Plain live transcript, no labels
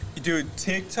Dude,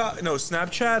 TikTok, no,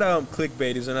 Snapchat,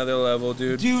 clickbait is another level,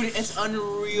 dude. Dude, it's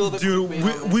unreal. Dude,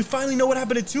 we finally know what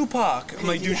happened to Tupac. I'm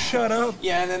like, dude, shut up.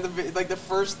 Yeah, and then the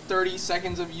first 30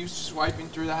 seconds of you swiping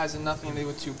through that has nothing to do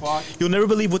with Tupac. You'll never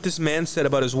believe what this man said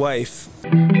about his wife.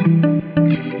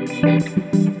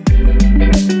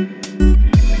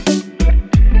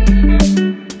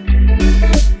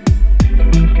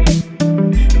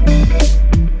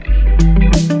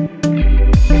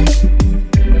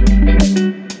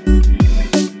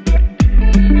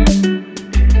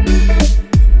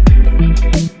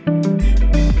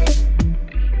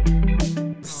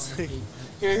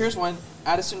 Here's one.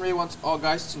 Addison Rae wants all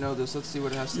guys to know this. Let's see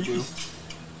what it has to do.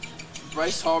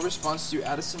 Bryce Hall responds to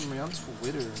Addison Rae on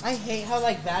Twitter. I hate how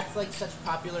that's such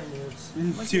popular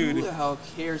news. Like, Dude. who the hell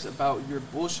cares about your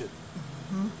bullshit?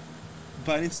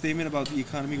 Biden's statement about the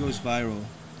economy goes viral.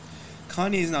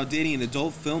 Kanye is now dating an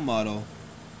adult film model.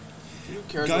 Who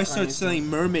cares Guy what starts Kanye's selling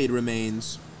mermaid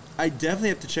remains. I definitely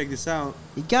have to check this out.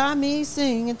 You got me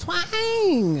singing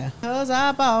twang, 'cause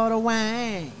I bought a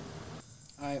wang.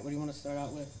 Alright, what do you want to start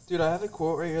out with? Dude, I have a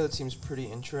quote right here that seems pretty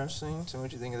interesting. So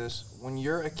what do you think of this? When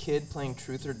you're a kid playing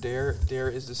truth or dare, dare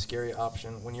is the scary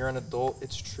option. When you're an adult,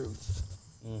 it's truth.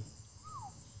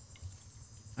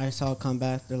 I saw a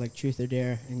comeback. They're like truth or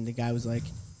dare, and the guy was like,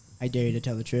 "I dare you to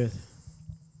tell the truth."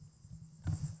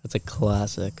 That's a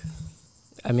classic.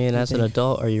 I mean, as an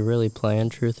adult, are you really playing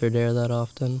truth or dare that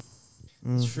often?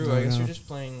 It's true. I guess you're just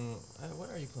playing. What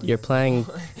are you playing? You're playing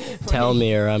tell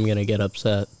me or I'm going to get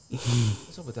upset.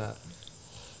 What's up with that?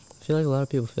 I feel like a lot of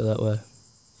people feel that way.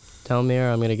 Tell me or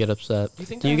I'm going to get upset.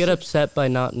 Do You get upset by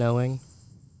not knowing?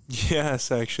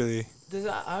 Yes, actually.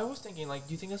 I was thinking, like,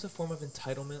 do you think that's a form of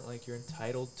entitlement? Like, you're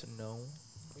entitled to know?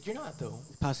 Like, you're not, though.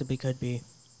 Possibly could be.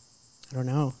 I don't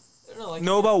know. I don't know, like,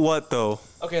 Know about what, though?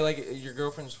 Okay, like, your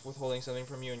girlfriend's withholding something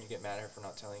from you and you get mad at her for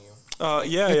not telling you.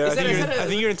 Yeah. I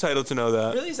think you're entitled to know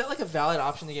that. Really? Is that, like, a valid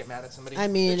option to get mad at somebody? I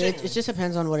mean, They're it genuine. just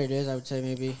depends on what it is. I would say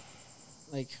maybe,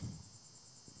 like,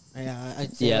 yeah,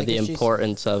 I'd say, Yeah, like, the if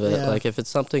importance of it. yeah. Like, if it's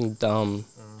something dumb.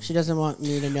 she doesn't want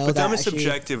me to know But that. dumb is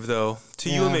subjective, though. To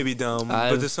you, it Yeah. may be dumb.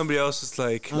 But to somebody else, it's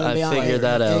like... I'm gonna I be honest, figured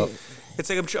that out. It's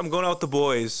like I'm going out with the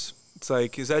boys. It's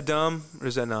like, is that dumb or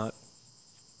is that not?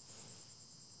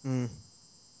 No,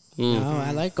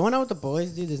 I like going out with the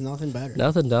boys, dude. There's nothing better.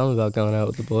 Nothing dumb about going out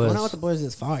with the boys. Going out with the boys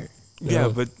is fire. Yeah,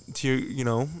 but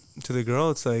to to the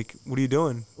girl, it's like, what are you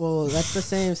doing? Well, that's the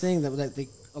same thing that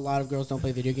a lot of girls don't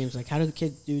play video games. Like, how do the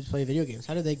dudes play video games?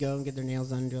 How do they go and get their nails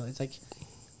done? And do it? It's like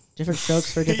different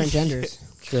strokes for different genders.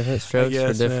 Different strokes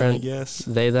for different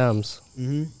they thems.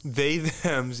 They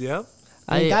thems, yep.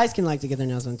 And guys can like to get their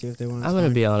nails done too if they want. I'm going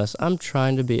to be honest. I'm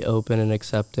trying to be open and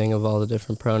accepting of all the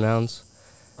different pronouns.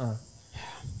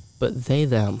 But they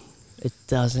them, it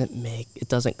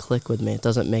doesn't click with me. It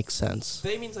doesn't make sense.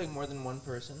 They means, like, more than one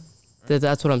person.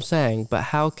 That's what I'm saying. But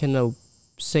how can a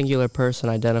singular person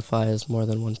identify as more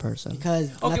than one person?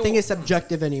 Because nothing is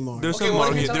subjective anymore. There's Okay, a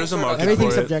well, market. There's a market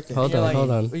Everything's for it. subjective. Hold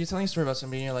on. Well, you're telling a story about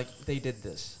somebody and you're like, they did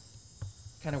this.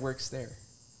 Kind of works there.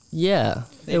 Yeah,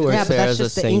 They it do. works Yeah, but there that's as a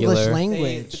just the singular. English But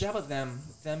language. how about them?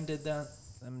 Them did that.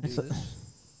 Them do this.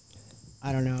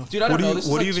 I don't know. Dude, I don't know. This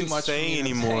is, What like, do you too even much for say me to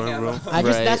anymore, hang out bro? about.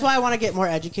 That's why I want to get more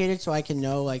educated so I can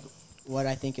know like what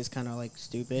I think is kind of like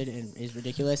stupid and is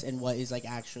ridiculous and what is like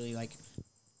actually like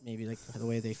maybe like the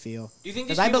way they feel. Do you think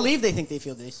Because these I people- believe they think they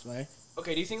feel this way.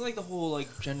 Okay, do you think like the whole like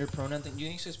gender pronoun thing? Do you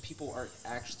think it's just people are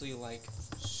actually like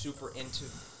super into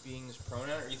being this pronoun,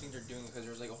 or do you think they're doing it because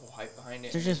there's like a whole hype behind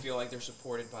it? They're And just- they feel like they're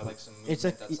supported by like some movement It's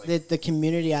a that's like. the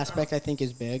community aspect I think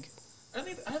is big. I don't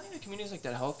think the community is like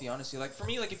that healthy, honestly. Like for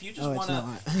me, like if you just Oh, it's wanna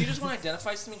not. if you just wanna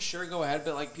identify something, sure, go ahead.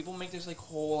 But like people make this like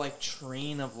whole like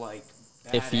train of like.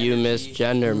 bad If you energy.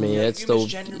 misgender me, Yeah, if it's you the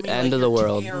misgender me, end like, of the you're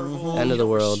world. terrible, End you of the don't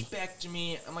world. Respect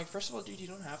me. I'm like, first of all, dude, you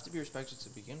don't have to be respected to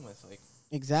begin with. Like,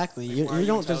 Exactly. Like, You, why are you you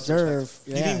don't entitled to deserve. respect?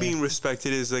 Do you think being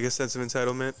respected is like a sense of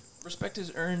entitlement? respect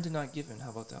is earned and not given.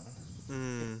 How about that one?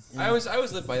 Mm. I always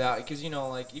live by that because, you know,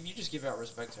 like if you just give out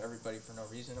respect to everybody for no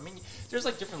reason, I mean, there's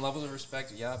like different levels of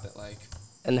respect, yeah, but like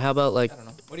And how about like I don't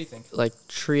know. What do you think? like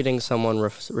treating someone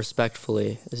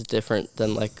respectfully is different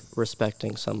than like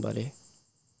respecting somebody?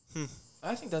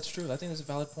 I think that's true. I think that's a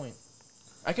valid point.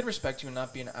 I could respect you and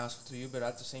not be an asshole to you, but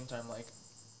at the same time, like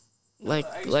I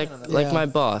understand on that. Like Yeah. my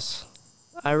boss,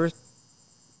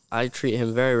 I treat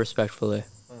him very respectfully.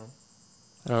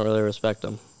 I don't really respect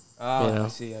him. Oh, you know? I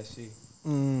see.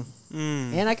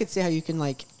 And I could see how you can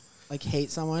like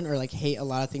hate someone or like hate a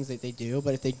lot of things that they do,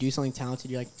 but if they do something talented,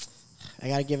 you're like, I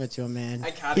gotta give it to him, man.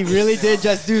 He really did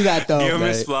just do that though. Give him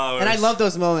his flowers. And I love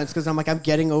those moments because I'm like, I'm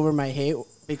getting over my hate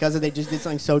because they just did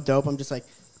something so dope. I'm just like,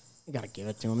 You gotta give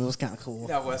it to him. It was kind of cool.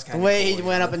 That was kind of the way cool, he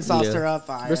went up and sauced her up.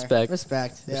 Fire. Respect.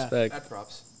 Yeah. That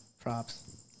props.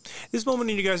 This moment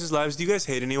in you guys' lives, do you guys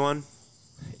hate anyone?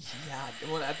 Yeah.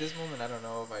 Well, at this moment, I don't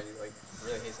know if I like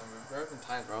really hate someone. There have been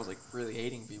times where I was like really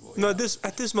hating people. No, at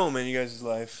this moment in you guys'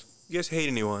 life, you guys hate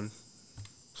anyone?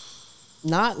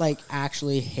 Not like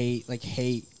actually hate,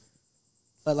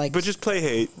 but like. But just play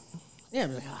hate. Yeah,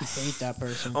 like, I hate that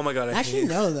person. Oh my god, I actually hate.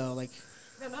 No, though, like.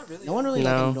 No, not really. No one really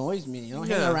No. like annoys me. You don't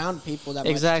hang around people that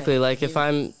Exactly. much. Like if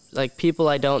I'm like people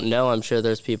I don't know, I'm sure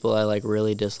there's people I like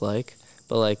really dislike.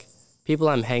 But like people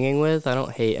I'm hanging with, I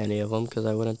don't hate any of them because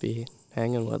I wouldn't be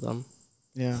hanging with them.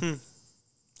 Yeah.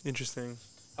 Interesting.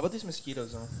 How about these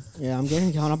mosquitoes, though? Yeah, I'm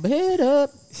getting kind of bit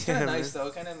up. It's kind of nice, though.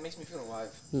 It kind of makes me feel alive.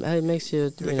 It makes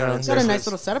you, you know. It's got a nice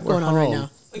little setup going on right now.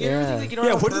 Like, you ever think, like, you don't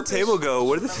Yeah, have where did the purpose? table go?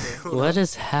 Where did the Just table? What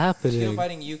is Mosquito happening?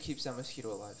 biting you keeps that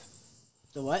mosquito alive.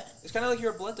 The what? It's kind of like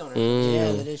you're a blood donor.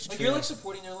 Yeah, that is Like, true. you're like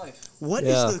supporting their life. What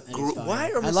Yeah. is the?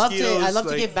 Why are I mosquitoes? love to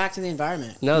like, give back to the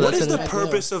environment. No, What that's is the I do.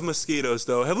 purpose of mosquitoes,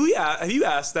 though? Have you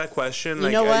asked that question? You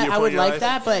like, know at what? your I point would in your like life?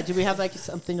 that, but do we have like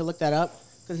something to look that up?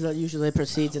 Because usually it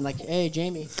proceeds in like, hey,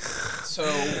 Jamie. So,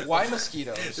 why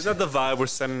mosquitoes? Is that the vibe we're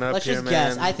setting up Let's here, just man?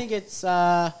 guess. I think it's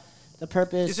the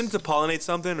purpose. Isn't it to pollinate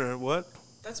something or what?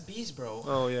 That's bees, bro.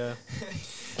 Oh yeah.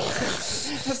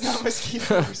 That's not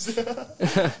mosquitoes.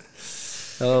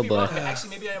 oh Maybe boy. wrong. Actually,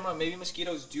 maybe I'm wrong. Maybe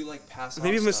mosquitoes do like pass off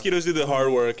Maybe stuff. mosquitoes do the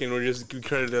hard work and we're just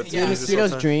credited up to Yeah. Do Jesus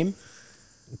mosquitoes all the time. dream?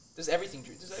 Does everything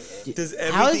dream? Does How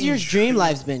has everything your dream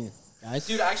lives been, guys?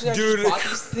 Dude, actually, I Dude, just bought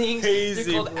these things. crazy,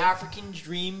 They're called bro. African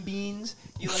dream beans.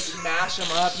 You like mash them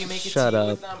up, you make a Shut tea up.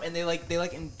 with them, and they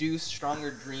like induce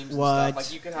stronger dreams and What? stuff.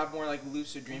 Like you could have more like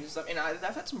lucid dreams and stuff. And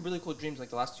I've had some really cool dreams like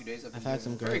the last 2 days. I've had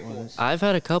some Very great cool. ones. I've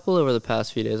had a couple over the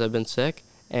past few days. I've been sick,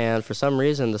 and for some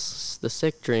reason, the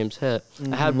sick dreams hit.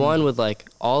 I had one with like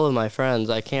all of my friends.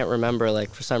 I can't remember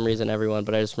like for some reason everyone,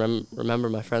 but I just remember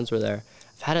my friends were there.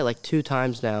 I've had it like 2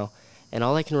 times now, and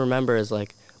all I can remember is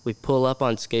like we pull up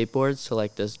on skateboards to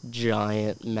like this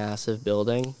giant, massive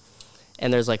building,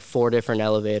 and there's like 4 different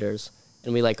elevators,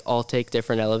 and we like all take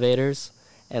different elevators,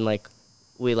 and like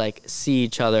we like see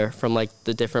each other from like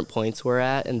the different points we're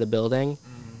at in the building.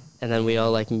 And then we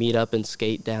all like meet up and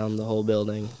skate down the whole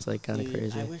building. It's like kind of Dude,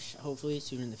 crazy. I wish hopefully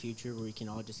soon in the future where we can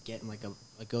all just get in like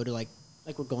go to like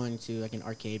we're going to like an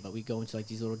arcade, but we go into like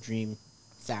these little dream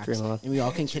sacks Dream on. and we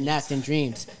all can connect in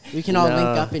dreams. We can all link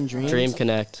up in dreams. Dream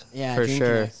Connect. Yeah, for Dream sure.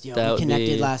 Connect. Yo, That we would connected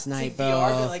be last It's night, like bro. VR,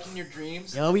 but like in your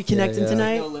dreams. Yo, we connecting yeah.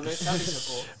 tonight. No limits. That'd be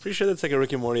so cool. Pretty sure that's like a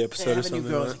Rick and Morty Hey, I episode or have a new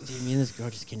something. girl. Like It's like, dude, me and this girl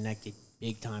just connected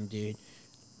big time, dude.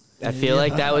 I feel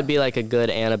like that would be like a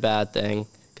good and a bad thing.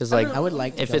 Because like I would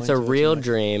like to if go it's a into it real too much.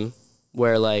 dream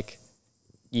where like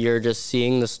you're just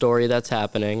seeing the story that's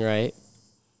happening, right?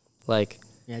 Like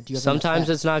Yeah, do you have sometimes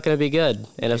it's not going to be good.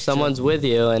 And if someone's with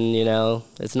you and, you know,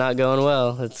 it's not going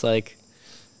well, it's like,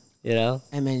 you know?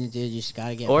 I mean, dude, you just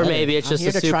gotta get. Or better. maybe it's I'm just here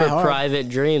a to try super hard. private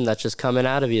dream that's just coming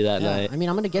out of you that Yeah, night. I mean,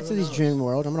 I'm gonna get to this dream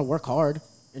world. I'm gonna work hard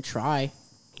and try.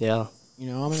 Yeah. You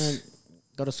know, I'm gonna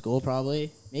go to school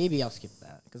probably. Maybe I'll skip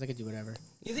that because I could do whatever.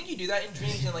 You think you do that in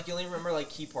dreams and like you only remember like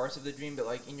key parts of the dream, but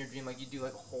like in your dream, like you do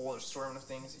like a whole assortment of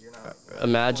things that you're not.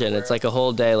 Imagine aware it's of. like a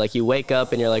whole day. Like you wake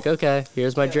up and you're like, okay,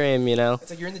 here's my Yeah. dream, you know?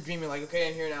 It's like you're in the dream, you're like, okay,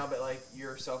 I'm here now, but like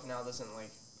yourself now doesn't like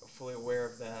fully aware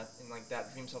of that, and like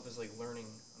that dream self is like learning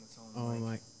on its own. Oh like,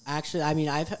 my! Actually, I mean,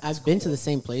 I've been to the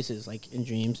same places like in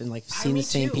dreams and like seen me the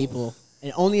same too. people,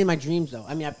 and only in my dreams though.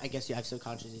 I mean, I guess I've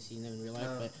subconsciously seen them in real life,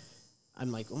 Yeah. but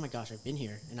I'm like, oh my gosh, I've been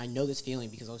here, and I know this feeling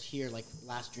because I was here like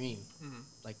last dream,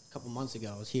 like a couple months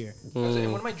ago. I was here. In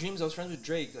one of my dreams, I was friends with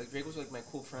Drake. Like Drake was like my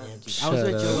cool friend. Yeah, dude. I was Shut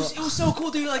with up. Joe. It was so cool,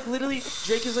 dude. Like literally,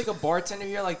 Drake is like a bartender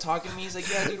here, like talking to me. He's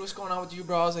like, "Yeah, dude, what's going on with you,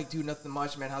 bro?" I was like, "Dude, nothing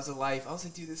much, man. How's the life?" I was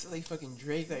like, "Dude, this is like fucking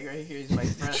Drake, like right here. He's my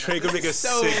friend." Drake would make a This is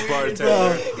so sick weird, bartender.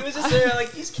 bro. He was just there,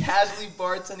 like he's casually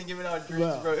bartending, giving out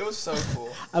drinks, Bro. bro. It was so cool.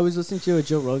 I was listening to a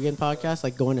Joe Rogan podcast,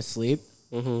 like going to sleep,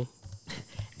 Mm-hmm.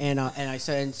 and I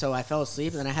said, and so I fell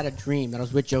asleep, and then I had a dream that I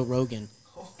was with Joe Rogan.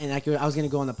 And I was gonna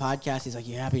go on the podcast. He's like,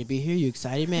 "You happy to be here? You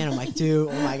excited, man?" I'm like, "Dude,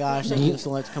 oh my gosh!" Thank you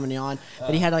so much for coming on.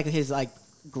 But he had like his like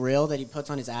grill that he puts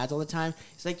on his ads all the time.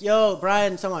 He's like, "Yo,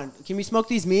 Brian, someone, can we smoke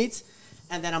these meats?"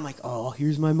 And then I'm like, "Oh,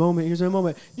 here's my moment. Here's my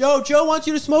moment. Yo, Joe wants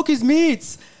you to smoke his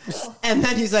meats." And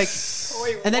then he's like,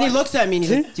 and then he looks at me and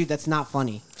he's like, "Dude, that's not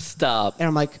funny." Stop. And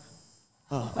I'm like,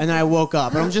 "Oh." And then I woke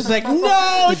up and I'm just like,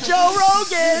 "No, Joe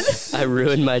Rogan." I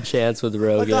ruined my chance with I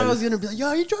Rogan. thought I was gonna be like,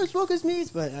 "Yo, you trying to smoke his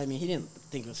meats?" But I mean, he didn't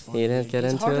think it was funny. He didn't dude. get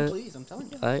It's into hard it? to please, I'm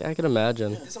telling you. I can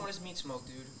imagine. This one is meat smoke,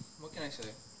 dude. What can I say?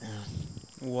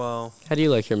 Wow. How do you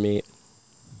like your meat?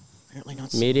 Apparently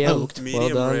not Medium? smoked. Medium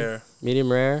well done. rare.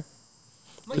 Medium rare?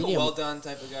 I'm like a Medium. well done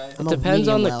type of guy. I'm a Depends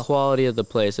on medium the well. quality of the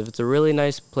place. If it's a really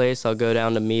nice place, I'll go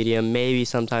down to medium, maybe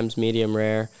sometimes medium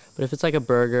rare. But if it's like a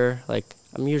burger, like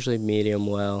I'm usually medium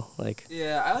well. Like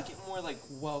Yeah, I like it more like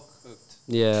well cooked.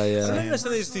 yeah, I yeah. don't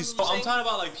understand these. I'm talking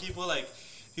about like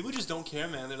people just don't care,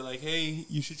 man. They're like, hey,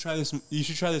 you should try this. You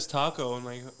should try this taco. And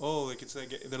like, oh, like it's like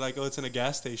they're like, oh, it's in a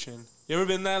gas station. You ever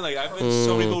been there? Like I've been.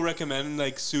 So many people recommend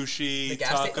like sushi, The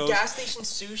tacos. gas station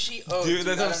sushi. Oh, Dude,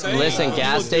 that's what I'm I don't saying. know. Listen, People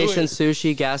gas do station it.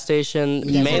 sushi, gas station,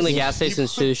 You guys mainly are- gas station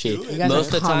People do sushi. it. You guys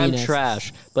Most are of the time, communists.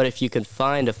 trash. But if you can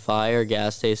find a fire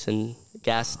gas station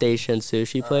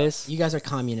sushi place, You guys are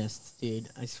communists, dude.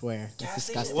 I swear. It's Gas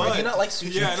station? disgusting. What? Do you not like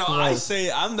sushi? Yeah, That's no, I say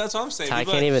that's what I'm saying. I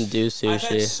People can't like- even do I've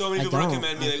had sushi. so many I people don't.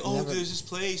 recommend me like, I've oh, never- there's this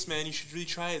place, man. You should really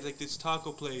try it. Like this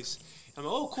taco place. I'm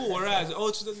like, oh, cool. Where at? Oh,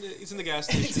 it's in the gas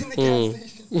It's station. in the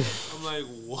gas station. I'm like,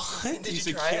 what? Did He's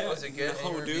you a try it? kid. Was it good? No,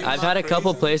 Any dude. reviews? I've I'm had a not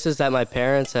couple crazy. places that my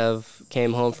parents have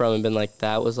came home from and been like,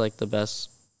 that was like the best,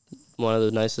 one of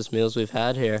the nicest meals we've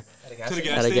had here At a gas To the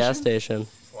station? gas at a gas station?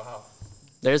 station. Wow.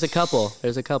 There's a couple.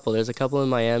 There's a couple in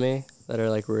Miami that are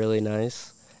like really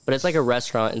nice. But it's like a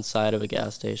restaurant inside of a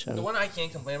gas station. The one I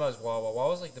can't complain about is Wawa.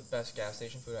 Wawa's like the best gas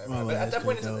station food I ever had. Wawa But at is that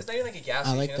point, pretty it's not even like a gas I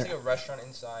station. like It's their- like a restaurant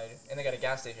inside, and they got a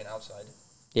gas station outside.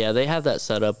 Yeah, they have that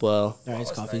set up well. Their iced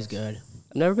that's coffee's nice. good.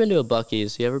 I've never been to a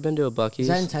Buc-ee's. You ever been to a Buc-ee's? Is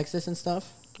that in Texas and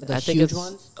stuff? The I think huge it's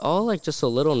ones? all like just a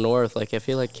little north. Like I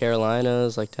feel like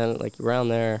Carolinas, like like around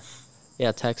there.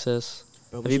 Yeah, Texas.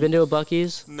 Bro, we Have you should- been to a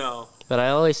Buc-ee's? No. But I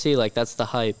always see like that's the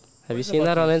hype. Have you Where's the seen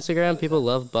that on Buc-ee's? Instagram? People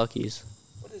love Buc-ee's.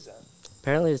 What is that?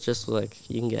 Apparently, it's just like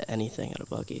you can get anything at a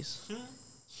Buc-ee's.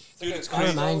 Dude, it's That crazy.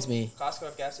 reminds me. Costco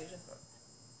have gas station?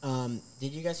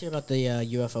 Did you guys hear about the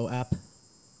UFO app?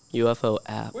 UFO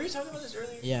app. Were you talking about this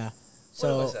earlier? Yeah. What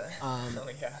So, was that? um, Oh,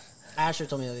 yeah. Asher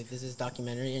told me like this is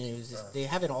documentary, and it was just, they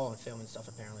have it all on film and stuff.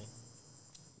 Apparently,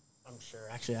 I'm sure.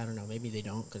 Actually, I don't know. Maybe they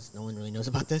don't because no one really knows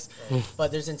about this.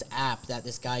 But there's this app that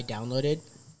this guy downloaded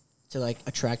to like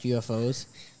attract UFOs.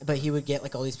 But he would get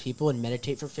like all these people and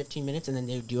meditate for 15 minutes, and then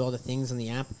they would do all the things on the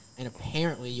app, and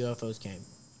apparently UFOs came.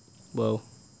 Whoa.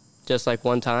 Just like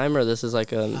one time, or this is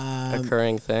like an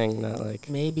occurring thing, not like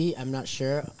Maybe, I'm not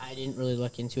sure. I didn't really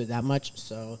look into it that much,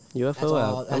 so UFO that's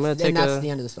all. app. I'm gonna take and that's a. the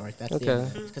end of the story. That's Okay. the end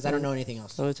of it because I don't know anything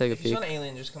else. Let me take a If you peek. saw an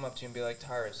alien just come up to you and be like,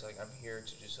 Tyrus, like, I'm here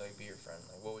to just, like, be your friend,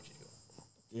 like, what would you do?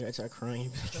 Dude, I start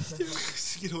crying.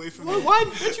 Get away from me. Why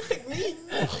did you pick me?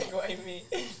 Why me?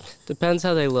 Depends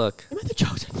how they look. I'm at the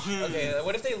chosen one. Okay,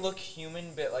 what if they look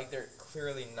human, but, like, they're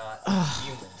clearly not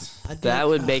humans? That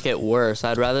would make it worse.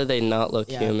 I'd rather they not look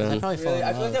Yeah, 'cause I'd human. probably fall Really? in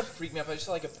I feel like love. that freaked me out. I just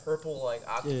saw, like, a purple, like,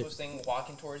 octopus thing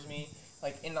walking towards me.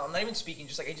 Like, and I'm not even speaking,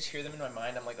 just, like, I just hear them in my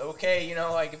mind. I'm like, okay, you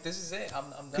know, like, if this is it, I'm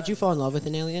done. Could you fall in love with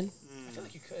an alien? I feel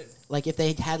like you could. Like if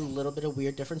they had a little bit of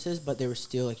weird differences, but they were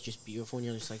still like just beautiful, and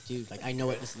you're just like, dude, like I know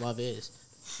what this love is.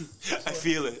 I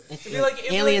feel it. It's It'd be like,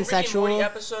 alien Rick and sexual. Morty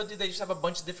episode, dude, they just have a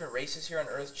bunch of different races here on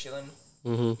Earth chilling.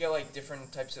 Hmm You get, like,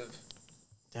 different types of...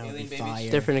 That would be alien babies.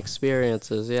 fire. Different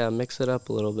experiences. Yeah, mix it up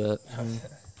a little bit.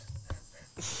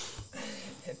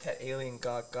 that alien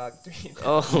gog 3.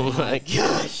 Oh my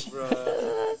gosh. Out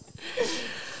of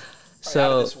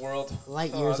So this world.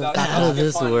 Light Oh, years that- of that out was of good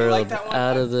this fun. You like world. that one?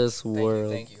 Out of this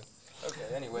world. Thank you.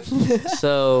 Okay, anyways.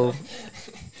 So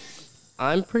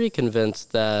I'm pretty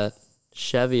convinced that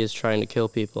Chevy is trying to kill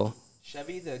people.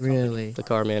 Chevy, the company. Really? The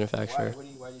car Why, manufacturer. why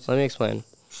do you say Let me explain. I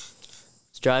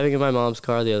was driving in my mom's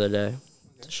car the other day.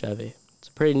 It's a Chevy. It's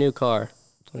a pretty new car,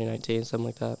 2019, something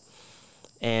like that.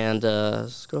 And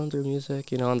scrolling through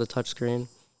music, on the touchscreen,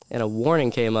 and a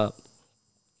warning came up.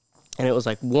 And it was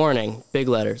like, warning, big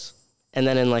letters. And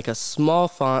then in like a small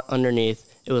font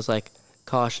underneath, it was like,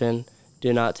 caution,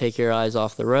 do not take your eyes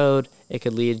off the road. It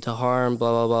could lead to harm, blah,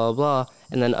 blah, blah, blah.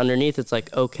 And then underneath, it's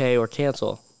like, okay or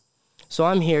cancel. So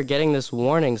I'm here getting this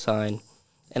warning sign,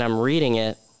 and I'm reading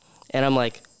it, and I'm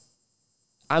like,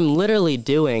 I'm literally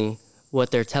doing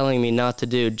what they're telling me not to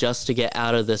do just to get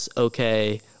out of this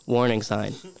okay warning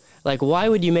sign. Like, why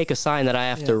would you make a sign that I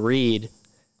have to read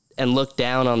and look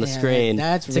down on the Yeah, screen?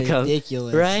 that's to come-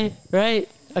 ridiculous. Right?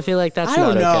 I feel like that's I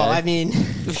don't not know. okay. I mean,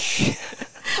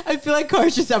 I feel like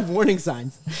cars just have warning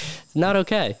signs. Not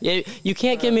okay. You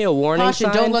can't give me a warning Caution,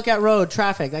 sign. don't look at road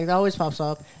traffic. Like that always pops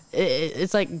up.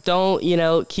 It's like, don't,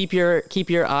 keep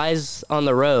your eyes on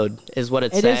the road is what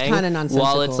it's It is saying. kinda nonsensical.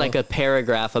 While it's like a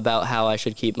paragraph about how I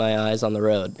should keep my eyes on the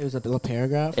road. It was a little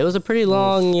paragraph. It was a pretty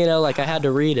long, like I had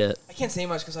to read it. I can't say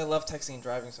much because I love texting and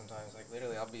driving sometimes. Like,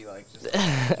 literally, I'll be like, just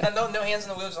no hands on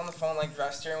the wheels on the phone, like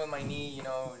steering with my knee,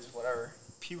 just whatever.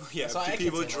 People, So I can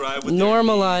people say drive that. with their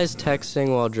Normalize texting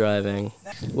while driving.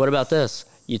 What about this?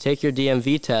 You take your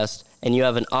DMV test and you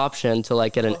have an option to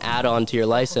like get an add-on to your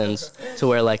license to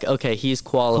where like, okay, he's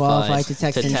qualified to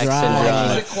text and Is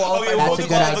drive. it qualified? Okay, That's what a would good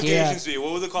the idea. qualifications be?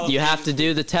 What would the You qualifications have to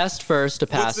do the test first to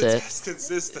pass What's the it. test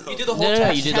consist of? You do the whole No,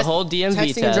 test. you do the whole DMV Texting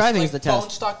and test. driving like is the bone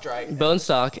test. stock drive. Bone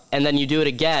stock, and then you do it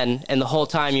again, and the whole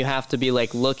time you have to be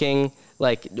like looking,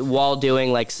 like while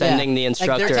doing, like sending the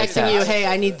instructor Like they're a texting you, text. hey,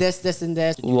 I need this, and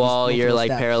this. While Multiple you're like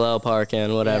steps. parallel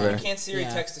parking, whatever. You can't Siri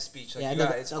Yeah. text to speech. Like Yeah, you the,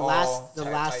 got, it's the all last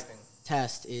typing.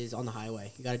 test is on the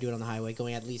highway. You got to do it on the highway,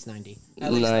 going at least 90.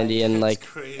 At least 90 and That's like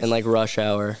crazy. and like rush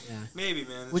hour. Yeah. Maybe,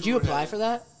 man. That's Would you where we're apply headed. for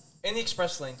that? In the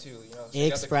express lane too, you know. So you got the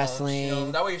Express cones, you know,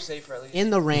 lane. that way you're safer at least.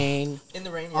 In the rain In the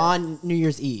rain. Yeah. on New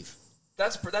Year's Eve.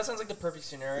 That sounds like the perfect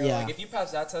scenario. Yeah. Like if you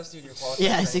pass that test, dude, you're qualified.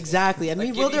 Yes, exactly. I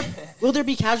mean, Like, will there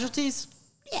be casualties?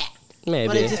 Yeah. Maybe.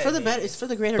 But it's for the better. It's for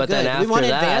the greater But good. then we after want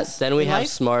to that, advance then we in have life.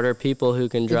 smarter people who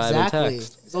can drive Exactly. and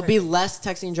text. There'll be less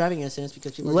texting and driving incidents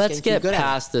because people are Let's just getting get too good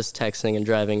past this texting and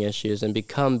driving issues and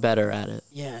become better at it. at it.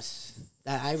 Yes.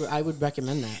 I would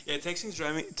recommend that. Yeah, texting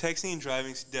and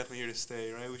driving is definitely here to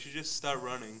stay, right? We should just start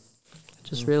running.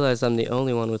 Just realized I'm the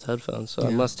only one with headphones, so I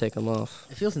Yeah. must take them off.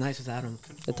 It feels nice without them.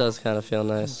 It does kind of feel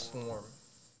nice. Conform.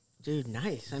 Dude,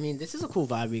 nice. I mean, this is a cool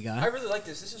vibe we I got. really like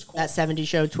this. This is cool. That 70s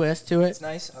show twist to it. It's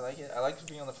nice. I like it. I like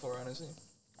being on the floor, honestly.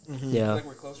 I Yeah. feel like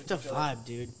we're closer It's a to each other. vibe,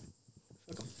 dude.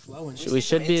 Like I'm flowing. We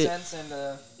should be- Incense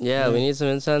and Yeah, we need some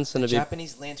incense and the to be.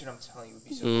 Japanese lantern. I'm telling you, would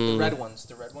be so cool. The red ones.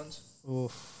 The red ones.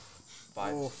 Oof.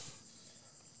 Vibes. Oof.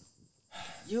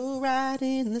 You're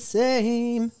riding the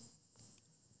same.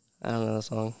 I don't know the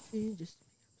song. Just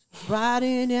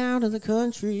riding out of the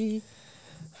country.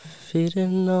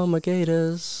 Feeding all my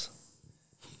gators.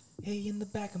 Hey, in the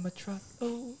back of my truck.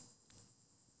 Oh.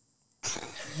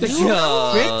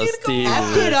 Oh, Steve.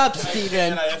 F it up, Steven.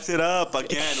 And I effed it up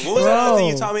again. What was that other thing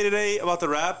you taught me today about the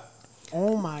rap?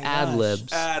 Oh my gosh. Ad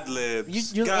libs. Ad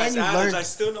libs. You- Guys, and you ad libs, learned- I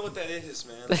still know what that is,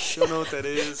 man. I still know what that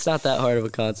is. It's not that hard of a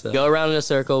concept. Go around in a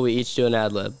circle. We each do an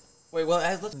ad lib. Wait, well,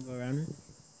 let's. Go around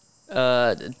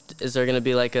it. Is there gonna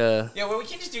be like a? Yeah, well, we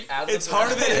can't just do ad It's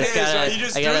harder than it It's is, gotta- right? You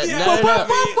just I do gotta- the no, ad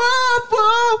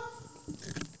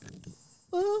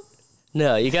no, lib.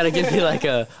 No, you gotta give me like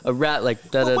a rat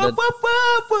like da da da.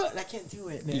 I can't do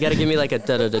it, man. You gotta give me like a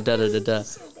da da da da da da da.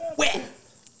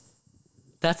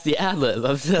 That's the ad lib.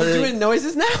 I'm We're doing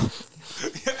noises now? Ad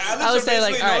libs I would are say,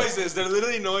 like, basically alright. noises. They're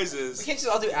literally We noises. can't just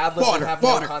all do ad libs and have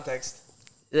no context.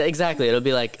 Exactly. It'll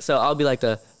be like so. I'll be like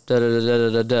the da da da da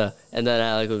da da, and then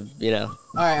I like would, you know.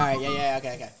 All right, yeah,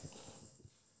 okay.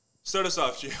 Start us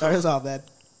off, Gio. Start us off, man.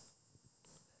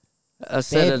 I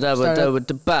said Babe, da start da up.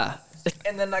 da ba.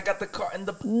 And then I got the car and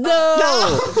the.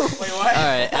 No. Wait, what? All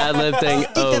right, ad lib thing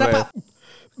over.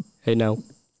 Hey no.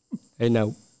 Hey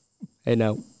no. Hey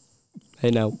no. Hey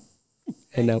no.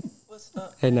 Hey no. What's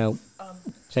up? Hey no.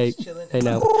 Hey. Chilling. Hey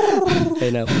no.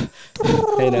 Hey no.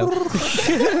 Hey no.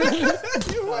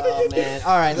 Oh, man.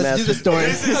 All right, let's do the story.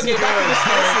 Okay, back to the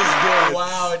story.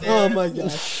 Wow, dude. Oh, my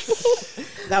gosh.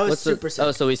 That was What's super the, sick.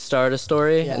 oh, so we start a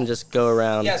story Yeah. and just go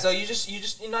around. Yeah, so you just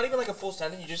you're not even like a full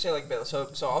sentence. You just say like so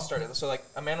I'll start it. So like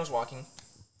a man was walking.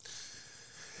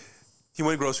 He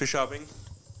went grocery shopping.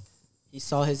 He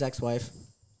saw his ex-wife.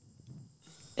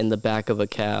 In the back of a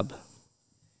cab.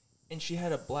 And she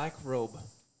had a black robe.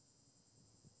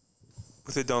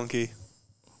 With a donkey.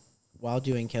 While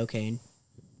doing cocaine.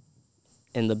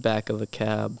 In the back of a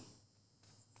cab.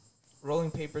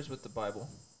 Rolling papers with the Bible.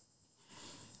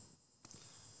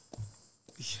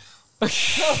 What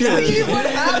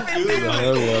happened, dude?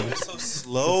 Hard So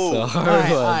slow. It's a hard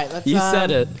Alright, one. alright, let's, you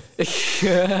said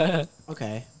it.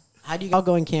 Okay. How do you all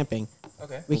going camping?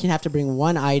 Okay. We can have to bring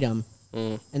one item,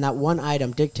 Mm. and that one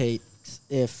item dictates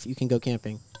if you can go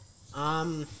camping.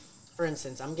 For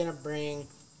instance, I'm gonna bring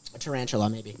a tarantula,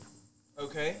 maybe.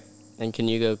 Okay. And can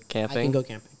you go camping? I can go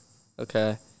camping.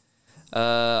 Okay.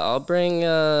 I'll bring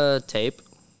tape.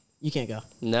 You can't go.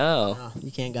 No. No,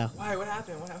 you can't go. Why? What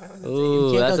happened? What happened?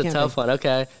 Ooh, can't that's go a tough one.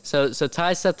 Okay. So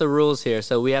Ty set the rules here,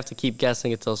 so we have to keep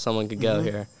guessing until someone could go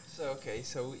here. So okay,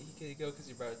 so he could go because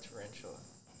he brought a tarantula.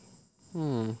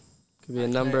 Could be a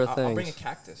number of I'll things. bring a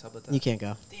cactus. How about that? You can't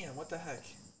go. Damn, what the heck?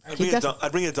 I'd Keep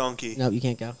bring a donkey. No, you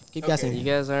can't go. Keep Okay. guessing. You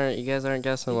guys aren't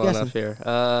guessing Keep well guessing. enough here.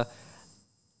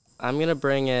 I'm gonna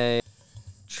bring a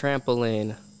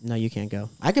trampoline. No, you can't go.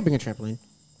 I could bring a trampoline.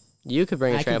 You could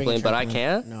bring a I can bring a trampoline, but I trampoline.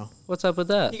 can't. No, What's up with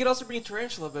that? You could also bring a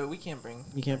tarantula, but we can't bring.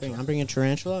 you can't bring. I'm bringing a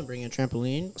tarantula. I'm bringing a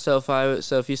trampoline. So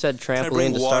if you said I trampoline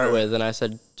bring to water? start with, and I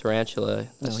said tarantula, I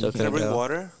No, still you Can I couldn't bring go.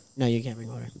 water? No, you can't bring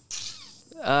water.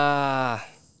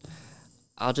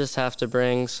 I'll just have to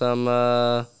bring some.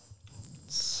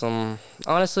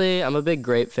 Honestly, I'm a big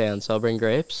grape fan, so I'll bring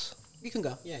grapes. You can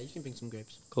go. Yeah, you can bring some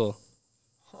grapes. Cool.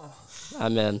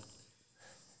 I'm in.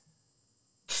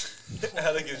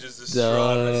 Alec is just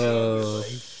distraught. No.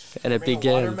 And it Bring a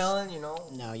begins. watermelon, you know.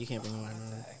 No, you can't bring a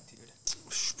watermelon. Heck, dude.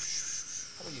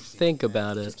 How about you, Steve? Think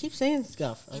about it. Just keep saying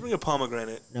stuff. Just bring a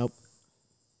pomegranate. Nope.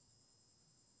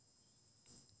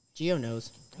 Gio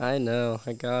knows. I know.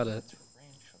 I got it.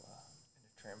 Tarantula and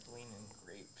a trampoline and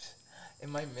grapes.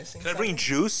 Am I missing? Can I bring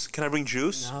juice? Can I bring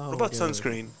juice? No, What about dude.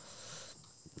 sunscreen?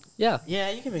 Yeah. Yeah,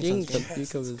 you can bring You sunscreen. can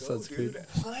come with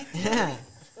sunscreen. What? Yeah,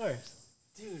 of course.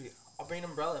 Dude, I'll bring an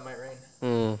umbrella. It might rain.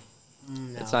 Mm,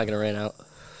 No. it's not gonna rain out.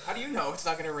 How do you know it's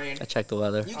not gonna rain? I checked the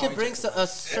weather. You Oh, could you bring took a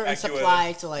certain AccuWeather.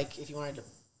 supply to like if you wanted to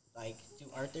like do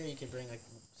art there. You could bring like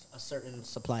a certain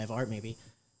supply of art maybe.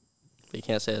 But you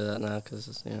can't say that now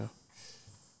because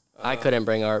I couldn't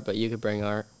bring art, but you could bring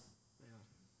art.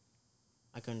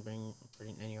 I couldn't bring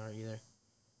any art either.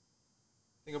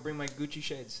 I think I'll bring my Gucci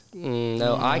shades.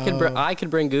 No, I could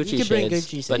bring Gucci You could shades, bring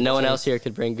Gucci but no one shades. else here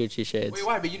could bring Gucci shades. Wait,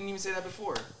 why? But you didn't even say that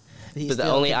before. But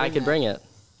only I could bring it.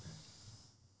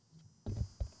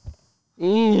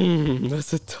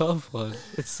 That's a tough one.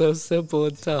 It's so simple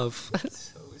and tough.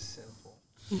 So simple.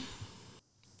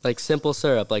 Like simple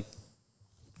syrup. Like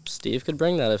Steve could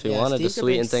bring that if he wanted to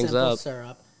sweeten things up.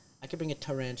 Syrup. I could bring a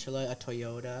tarantula, a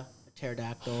Toyota, a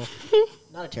pterodactyl.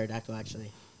 Not a pterodactyl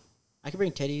actually. I could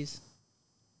bring titties.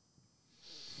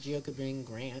 Gio could bring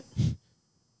Grant.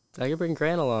 I could bring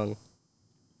Grant along.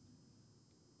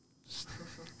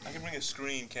 I can bring a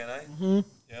screen, can I? Mm-hmm.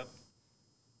 Yep.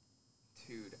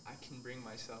 Dude, I can bring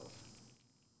myself.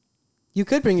 You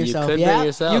could bring You yourself. could yeah? bring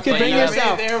yourself, You could but bring you have-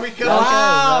 yourself. There we go.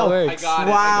 Wow. Okay, that I works. got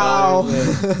it.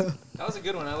 Wow. That was a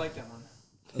good one. I like that one.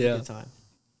 Yeah. Good time.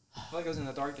 I feel like I was in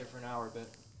the dark there for an hour, but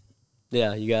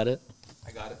Yeah, you got it.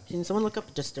 I got it. Can someone look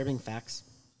up disturbing facts?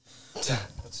 Let's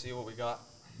see what we got.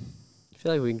 I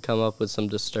feel like we can come up with some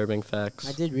disturbing facts.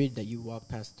 I did read that you walked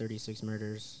past 36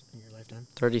 murders in your lifetime.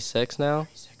 36 now?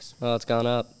 36. Oh, it's gone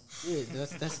up. Dude,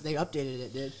 that's they updated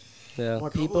it, dude. Yeah. More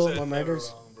Google's people, never more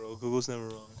murders. wrong, bro. Google's never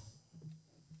wrong.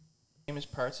 Famous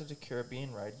Pirates of the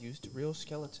Caribbean ride used real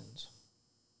skeletons.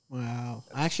 Wow.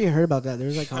 I actually heard about that. There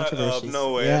was like Shut up. controversies.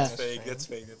 No way. Yeah. That's fake. That's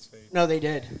fake. That's fake. No, they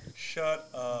did. Shut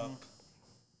up.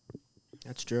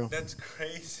 That's true. That's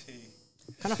crazy.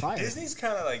 Kind of fire. Disney's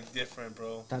kind of like different,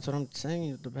 bro. That's what I'm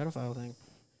saying. The pedophile thing.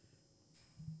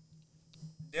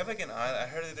 They have like an island. I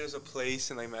heard that there's a place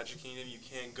in like Magic Kingdom you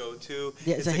can't go to.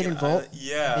 Yeah, it's a like hidden an vault. island-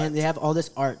 Yeah. And they have all this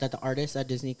art that the artists at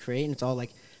Disney create, and it's all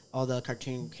like all the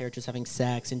cartoon characters having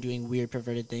sex and doing weird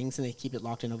perverted things, and they keep it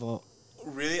locked in a vault.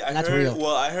 Really? And that's real.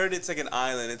 Well, I heard it's like an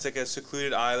island. It's like a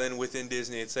secluded island within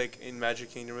Disney. It's like in Magic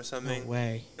Kingdom or something. No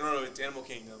way. No, it's Animal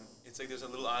Kingdom. It's like there's a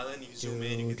little island. You zoom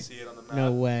in, you can Dude. see it on the map.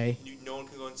 No way. No one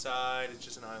can go inside. It's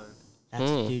just an island. That's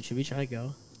dude. Should we try to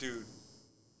go? Dude.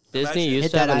 Disney Imagine- used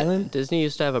Hit to have that an- island? Disney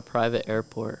used to have a private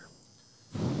airport.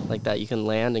 Like that, you can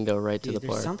land and go right to Dude, the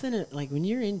there's park. something like when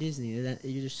you're in Disney,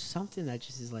 there's something that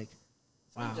just is like,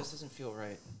 wow. It just doesn't feel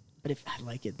right. But if I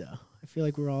like it though, I feel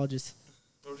like we're all just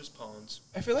We're just pawns.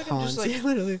 I feel like I'm pawns. just like. Yeah,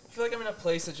 literally. I feel like I'm in a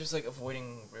place that's just like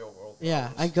avoiding real world. Yeah, I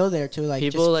problems. go there to like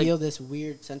People, just like- feel this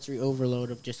weird sensory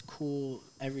overload of just cool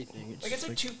everything. Like it's just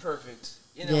like too perfect.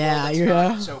 In a Yeah, world that's yeah.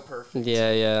 not so perfect.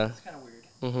 Yeah. It's kind of weird.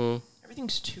 Mm-hmm.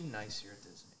 Everything's too nice here at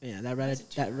Disney. yeah, That's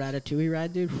that Ratatouille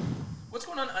ride, dude. What's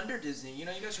going on under Disney? You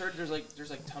know, you guys heard there's like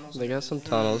tunnels. They under got some Disney?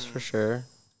 tunnels for sure.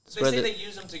 It's They where say the- they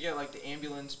use them to get like the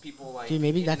ambulance people like Dude,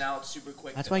 maybe in and that's- out super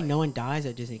quick. That's and, why like, no one dies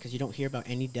at Disney because you don't hear about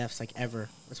any deaths like ever.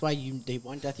 That's why the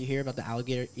one death you hear about the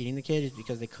alligator eating the kid is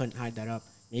because they couldn't hide that up.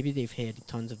 Maybe they've had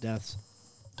tons of deaths.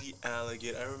 The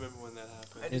alligator. I remember when that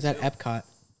happened. It was at Epcot.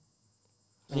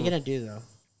 What are you gonna do though?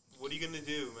 What are you gonna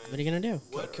do, man? What are you gonna do?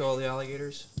 kill all the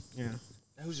alligators. Yeah.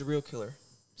 Now who's the real killer?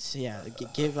 So yeah,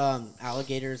 give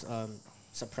alligators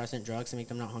suppressant drugs to make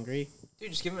them not hungry. Dude,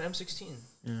 just give him an M16.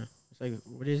 Yeah. It's like,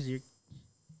 what is your?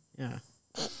 Yeah.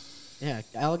 Yeah.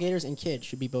 Alligators and kids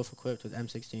should be both equipped with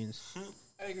M16s.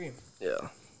 I agree. Yeah.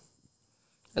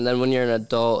 And then when you're an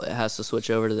adult, it has to switch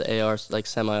over to the AR, like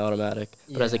semi-automatic.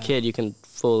 But as a Yeah. kid, you can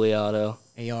fully auto.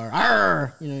 AR.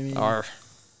 Arr! You know what I mean? R.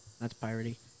 That's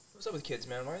piratey. What's up with kids,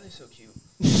 man? Why are they so cute?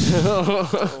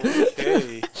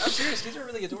 Okay. I'm serious. Kids are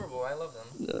really adorable. I love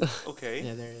them. Okay.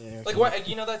 Yeah, they're Like, why?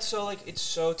 You know, that's so like it's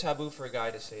so taboo for a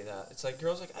guy to say that. It's like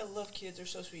girls like, I love kids. They're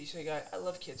so sweet. You say, guy, I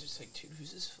love kids. It's like, dude,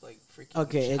 who's this like freaking?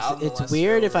 Okay, child it's molester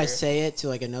weird if over I here? say it to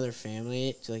like another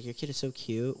family, to like your kid is so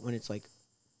cute when it's like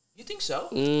You think so?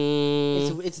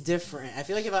 it's different. I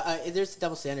feel like if there's a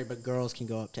double standard, but girls can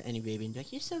go up to any baby and be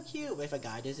like, "You're so cute," but if a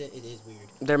guy does it, it is weird.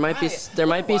 There might be Why? there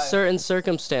might be Why? certain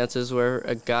circumstances where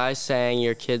a guy saying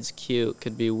your kid's cute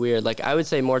could be weird. Like I would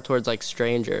say more towards like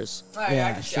strangers. I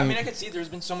Yeah, could see, sure. I mean, I could see there's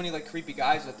been so many like creepy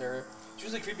guys that they're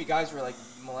It's usually creepy guys who are like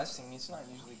molesting me. It's not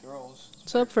usually girls.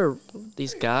 What's up for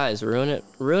these guys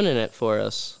ruining it for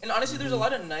us? And honestly, there's a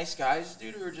lot of nice guys,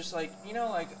 dude, who are just like,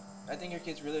 like, I think your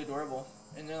kid's really adorable.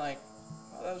 And they're like,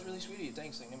 oh, that was really sweet of you.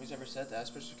 Thanks. Like, nobody's ever said that,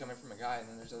 especially coming from a guy. And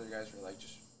then there's other guys who are like,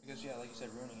 just because, yeah, like you said,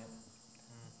 ruining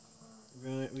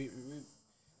it. We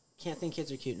can't think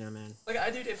kids are cute now, man.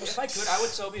 Like, dude, if I could, I would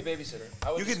so be a babysitter.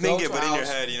 I would You just could think go it, to but a in your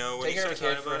house, head, when take you care of a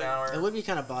start kid talking for an about hour. It would be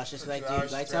kind of bosh. Just For like, 2 dude,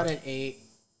 hours, lights just out grab- at 8,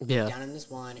 Yeah. down in this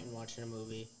wine and watching a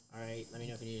movie. All right, let me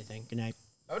know if you need anything. Good night.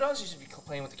 I would honestly just be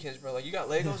playing with the kids, bro. Like, you got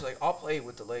Legos? Like, I'll play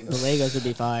with the Legos. The Legos would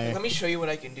be fire. Let me show you what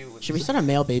I can do. With Should we start a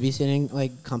male babysitting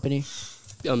company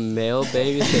A male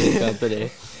babysitting company.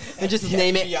 and just The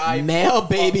name it FBI male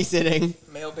babysitting?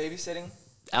 male babysitting?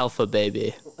 Alpha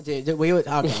baby. Dude, we would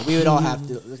all have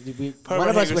to. One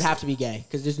of us would Behaviors. have to be gay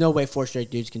because there's no way 4 straight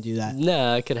dudes can do that.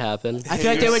 Nah, it could happen. I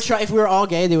feel like they would try. If we were all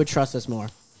gay, they would trust us more.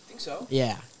 Think so?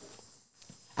 Yeah.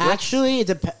 Actually, it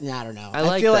depends. I don't know. I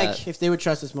like feel that. like if they would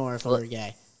trust us more if we were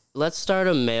gay. Let's start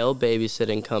a male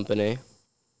babysitting company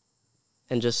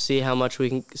and just see how much we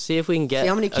can see if we can get See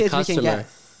how many a kids we can customer. get.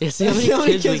 Yeah, see how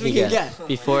many kids we can get get.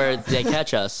 before they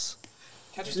catch us.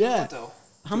 Catch us Yeah. what, though?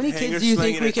 How many Hanger kids do you think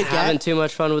slinging we it. could Having get? too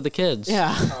much fun with the kids.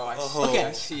 Yeah. Oh, I see. Oh. Okay.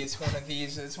 I see. It's one of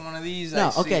these. It's one of these. No, I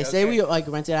see. okay. Say we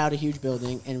rented out a huge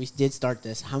building and we did start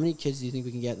this. How many kids do you think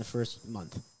we can get in the first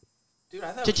month? Dude,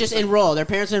 I thought To it was just like- enroll. Their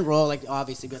parents enroll. Like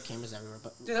obviously we have cameras everywhere,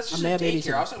 but Dude, that's a just a male daycare.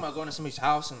 babysitter. I was talking about going to somebody's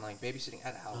house and like babysitting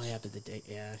at a house. Oh yeah, but the date.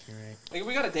 Yeah, you're right. Like if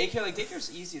we got a daycare. Like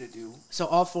daycare's easy to do. So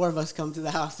all 4 of us come to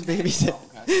the house to babysit. Oh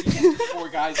god, you get 4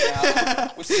 guys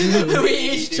now. With we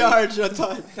each charge a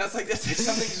ton. That's like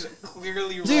something's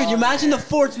clearly wrong. Dude, you imagine the there.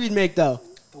 forts we'd make though.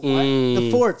 The what?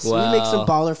 The forts. We make some Wow.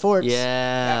 baller forts. Yeah,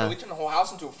 Yeah. but we turn the whole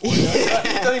house into a fort.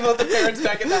 Don't even let the parents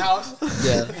back in the house.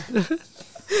 Yeah.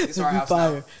 It's our It'd be house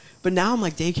fire. now. But now I'm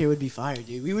like, daycare would be fire,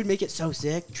 dude. We would make it so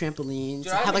sick. Trampolines.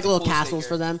 Dude, I'd have make like the little coolest castles daycare.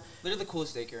 for them. Literally the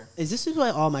coolest daycare. Is this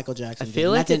like all Michael Jackson? I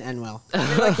feel did? like that it- didn't end well.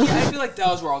 I feel like that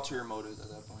was where ulterior motives at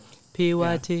that point.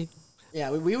 PYT. Yeah,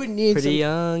 we would need Pretty some.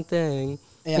 young thing.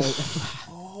 Yeah,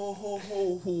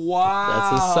 Oh, wow.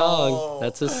 That's a song.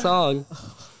 That's a song.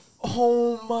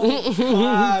 Oh my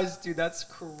gosh, dude, that's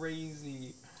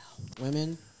crazy.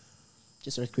 women,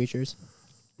 just earth creatures.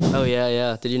 Oh yeah,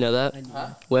 yeah. Did you know that? Huh?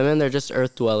 Women, they're just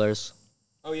earth dwellers.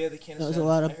 Oh yeah, they can't That was ascend. a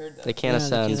lot of- I heard that. They can't Yeah, they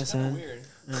ascend. can't It's kind of ascend.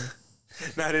 weird.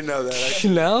 No, I didn't know that.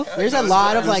 Actually. No? There's a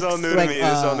lot of This is like all new to me.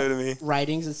 This is all new to me.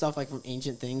 writings and stuff like from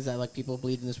ancient things that like people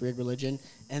believed in this weird religion,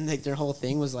 and like their whole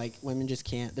thing was like women just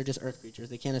can't. They're just earth creatures.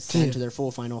 They can't ascend to their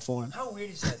full final form. How weird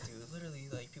is that, dude? Literally,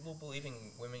 like people believing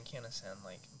women can't ascend.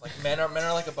 Like men are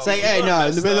like above. It's like, hey, are no,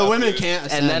 messed the up, women dude. can't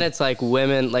ascend. And then it's like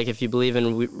women, like if you believe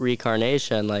in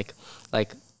reincarnation, like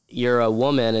you're a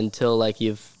woman until like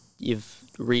you've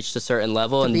reached a certain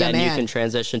level, To and be a then you man. can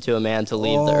transition to a man to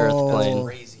leave the earth Oh. plane.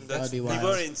 crazy. That's, That'd be people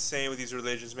wild. are insane with these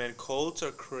religions, man. Cults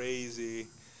are crazy.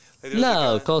 Like, there's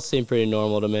No, like a- cults seem pretty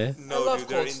normal to me. No, I love dude,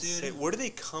 they're cults, dude. insane. Where do they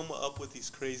come up with these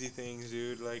crazy things,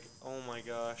 dude? Like, oh my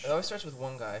gosh. It always starts with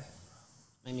one guy.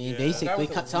 I mean, Yeah. basically,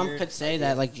 Guy with a some weird could say idea.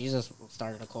 that like Jesus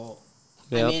started a cult.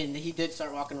 I Yep. mean, he did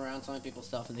start walking around telling people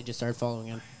stuff, and they just started following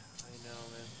him. I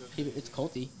know, man. It's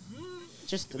culty. It's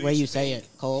just the We way used you to say think- it.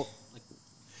 Cult, like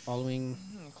following.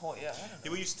 Cool. Yeah. I don't know.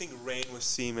 Yeah, we used to think rain was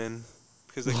semen.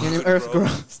 Because like, And you the could earth grow.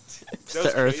 grows. It's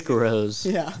the earth grows.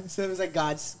 Yeah, so it was like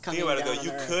God's coming Think about it down though. on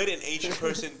You the earth. could, an ancient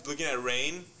person looking at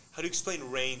rain, how do you explain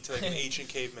rain to like an ancient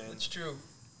caveman? It's true.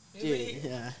 Dude,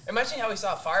 yeah. Imagine how he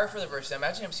saw fire for the first time.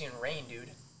 Imagine him seeing rain, dude.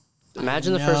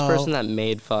 Imagine the first know. person that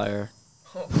made fire.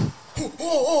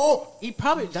 He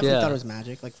probably definitely Yeah. thought it was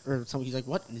magic, like or something. He's like,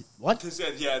 what? What?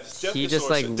 Yeah, it's definitely He just,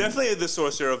 sorcerer. like, definitely the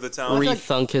sorcerer of the town. feel like-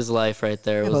 Rethunk his life right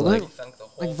there. Yeah, Was but like, look- Thank the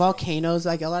whole Like thing. volcanoes.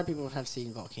 Like a lot of people have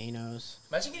seen volcanoes.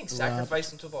 Imagine getting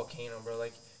sacrificed into a volcano, bro.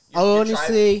 Like,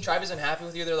 Honestly- tribe isn't happy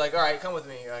with you. They're like, all right, come with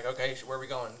me. You're like, okay, where are we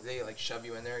going? They like shove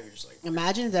you in there. You're just like,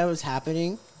 Imagine if that was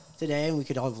happening today, and we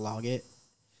could all vlog it.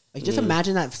 Like, just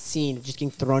imagine that scene of just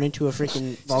getting thrown into a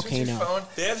freaking just with your volcano. phone.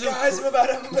 They have some Guys, I'm about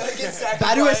to get sacrificed.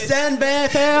 About to ascend,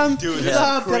 fam. Dude, What's there's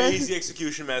up, some brother? crazy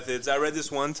execution methods. I read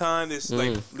this one time. This I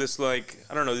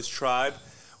don't know, this tribe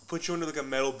put you into like a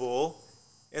metal bowl,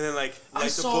 and then like light the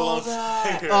saw bull on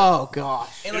that. fire. Oh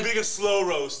gosh. And It'd like, be like a slow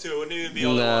roast too. It wouldn't even be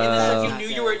all No. at once. and then, like Not you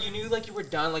knew good. you knew like you were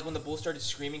done. Like when the bull started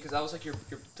screaming, because that was like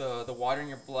the water in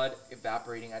your blood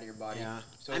evaporating out of your body. Yeah.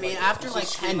 So I mean, like, after you like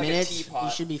scream 10 like a minutes, teapot.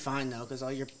 you should be fine though, because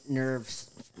all your nerves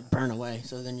burn away.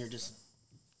 So then you're just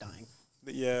dying.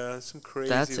 But yeah, some crazy.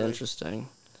 that's like- interesting.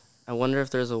 I wonder if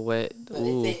there's a way. But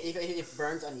Ooh. if it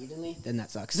burns unevenly, then that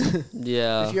sucks.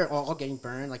 Yeah. If you're all getting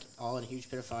burned, like all in a huge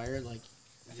pit of fire, like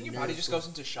I think your body just goes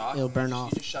into shock. It'll and burn you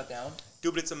off. You just shut down.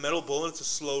 Dude, but it's a metal bowl and it's a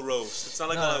slow roast. It's not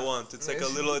like No. all I want. It's like a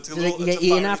little. It's a Do little. you it's get a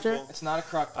eaten fire after? bowl. It's not a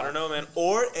crock pot. I don't know, man.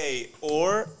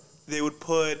 Or they would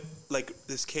put like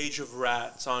this cage of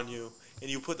rats on you, and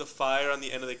you put the fire on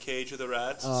the end of the cage of the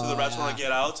rats, so the Oh, rats yeah. want to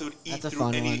get out. So it would eat That's a through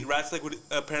fun any one. rats. Like would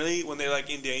apparently when they're like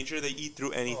in danger, they eat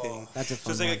through anything. That's a So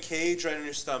fun it's like one. a cage right on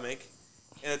your stomach,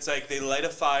 and it's like they light a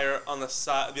fire on the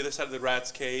other side of the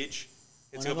rat's cage.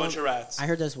 It's One like a of bunch them- of rats. I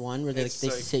heard this one where they It's they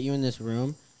like- sit you in this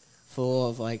room full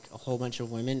of like a whole bunch of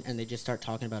women and they just start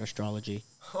talking about astrology.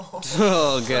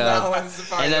 Oh That god. one's the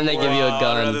fire And then they bowl. give you a Wow,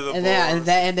 gun. rather the And they, balls.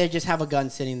 and they just have a gun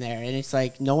sitting there and it's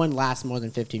like no one lasts more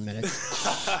than 15 minutes.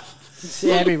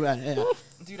 See, everyone. Yeah.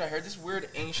 Dude, I heard this weird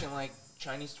ancient like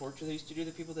Chinese torture they used to do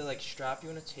to people. They like strap you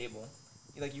in a table,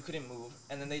 you couldn't move,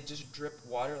 and then they just drip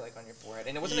water like on your forehead,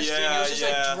 and it wasn't a stream. It was just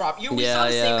Yeah, like drop. We Yeah, saw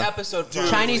the same yeah. episode. Dude.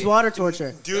 probably. Chinese water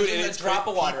torture. Dude, There's and a it's drop crazy.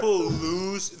 of water. People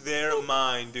lose their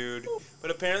mind, dude. But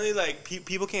apparently, like,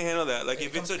 people can't handle that. Like, It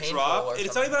if it's a becomes painful drop, or and it's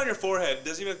not something. even on your forehead. It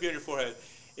doesn't even have to be on your forehead.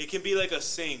 It can be like a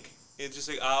sink. It's just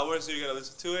like hours, so you gotta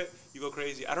listen to it. You go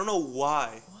crazy. I don't know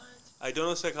why. What? I don't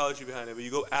know the psychology behind it, but you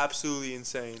go absolutely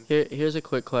insane. Here's a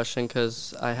quick question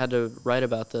because I had to write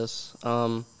about this.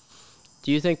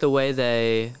 Do you think the way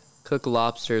they cook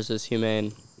lobsters is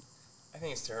humane? I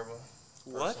think it's terrible.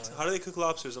 What? Personally. How do they cook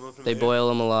lobsters? I'm not They familiar. boil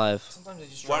them alive. Sometimes they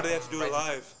just. Why drop do they have to them do it right-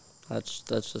 live?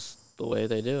 That's just the way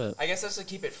they do it. I guess that's to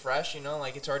keep it fresh.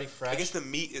 Like it's already fresh. I guess the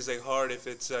meat is like hard if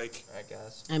it's like. I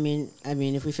guess. I mean,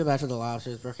 if we feel bad for the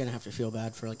lobsters, we're gonna have to feel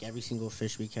bad for like every single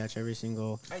fish we catch, every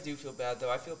single. I do feel bad though.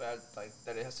 I feel bad like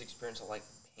that it has to experience like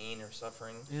pain or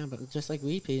suffering. Yeah, but just like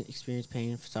we experience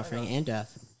pain, suffering, know. and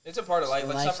death. It's a part of life. So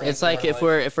Like life- suffering. It's is a part like of if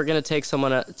life. we're gonna take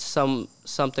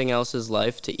something else's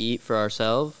life to eat for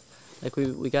ourselves, like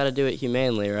we got to do it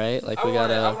humanely, right? Like I we would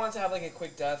gotta. want it to have like a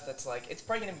quick death. That's like it's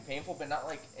probably gonna be painful, but not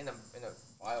like in a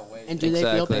vile way. And do they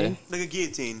feel Exactly. pain? Like a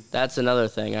guillotine. That's another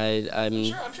thing.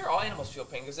 I'm I'm sure all animals feel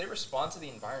pain because they respond to the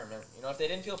environment. If they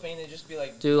didn't feel pain, they'd just be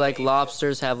like. do like pain.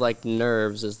 lobsters have like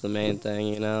nerves is the main thing,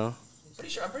 you know,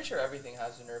 I'm pretty sure everything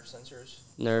has the nerve sensors.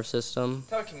 nerve system.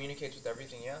 That's how it communicates with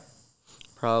everything. Yeah.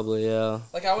 Probably, yeah.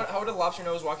 Like how would a lobster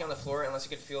know it was walking on the floor unless it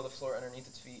could feel the floor underneath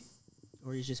its feet?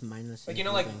 Or he's just mindless. Like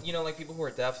like people who are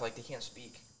deaf, like they can't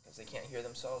speak because they can't hear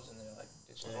themselves and they're like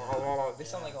it's they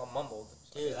sound like all mumbled.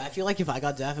 Dude, I feel like if I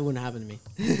got deaf, it wouldn't happen to me.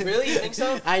 Really? You think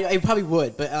so? I probably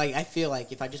would, but like I feel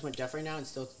like if I just went deaf right now and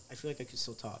still, I feel like I could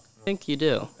still talk. I think you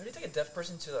do. How do you take a deaf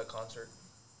person to a concert?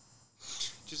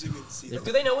 Just so you can see them.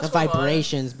 Do they know what's The going on?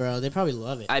 vibrations, bro, they probably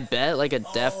love it. I bet like a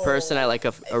deaf person at like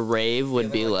a rave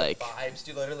would be like, the vibes,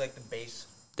 dude. Literally like the bass.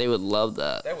 they would love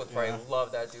that. They would probably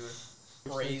love that, dude.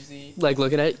 Crazy. Like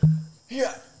looking at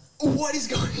Yeah. What is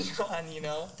going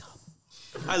on?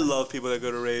 I love people that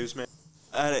go to raves, man.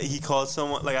 He called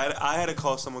someone, like, I had to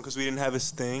call someone because we didn't have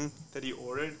his thing that he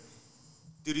ordered.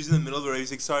 Dude, he's in the middle of a rave.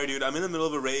 He's like, sorry, dude, I'm in the middle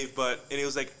of a rave, and it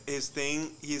was like his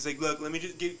thing. He's like, look, let me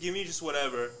just, give me just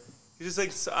whatever. He's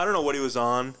just like, I don't know what he was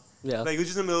on. yeah. Like, he was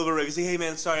just in the middle of a rave. He's like, hey,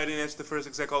 man, sorry, I didn't answer the first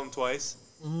because I called him twice.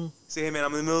 Mm-hmm. He's like, hey, man,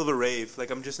 I'm in the middle of a rave.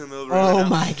 Like, I'm just in the middle of a rave. Oh right now.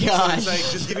 my So gosh. it's like,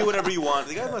 just give me whatever you want.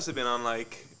 The guy must have been on,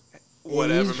 like,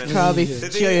 whatever, He's man. probably The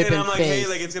thing, chirping and I'm like, hey, face.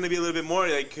 like, it's gonna be a little bit more.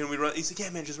 Like, can we run? He's like,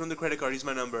 yeah, man, just run the credit card. He's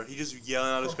my number. He just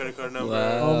yelling out his credit card number.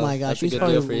 Wow. Oh my That's gosh, a he's good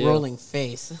probably deal for you. rolling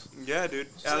face. Yeah, dude.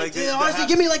 Yeah, Like, the- dude, the honestly, ha-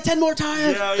 give me like 10 more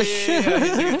tires. Yeah.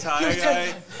 He's like a Thai guy.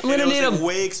 I'm gonna And it need was, like, him.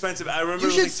 way expensive. I remember You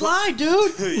it should was like slide,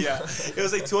 dude. yeah, it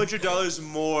was like $200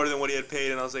 more than what he had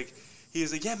paid, and I was like. He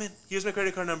was like, yeah, man, here's my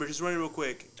credit card number. Just run it real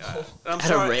quick. I'm At a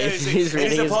sorry. rave, And he's, like, he's and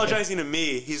reading his- apologizing to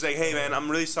me. He's like, hey, man, I'm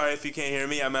really sorry if you can't hear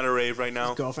me. I'm at a rave right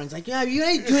now. Girlfriend's like, yeah, you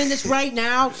ain't doing this right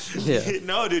now. Yeah.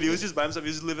 No, dude, he was just by himself. He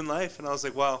was just living life. And I was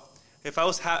like, wow, if I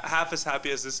was half as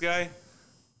happy as this guy,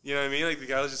 you know what I mean? Like, the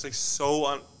guy was just like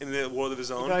so in the world of his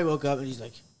He own. probably woke up and he's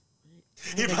like,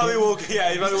 He probably woke up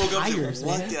and Tires, like,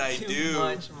 what man. did I Too do?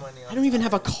 much money on I don't even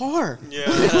have a car. Yeah. I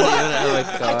don't even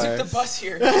have a I car. took the bus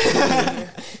here.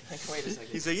 Like, wait a second.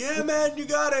 He's like, yeah, man, you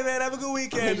got it, man. Have a good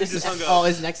weekend. He just hung All up.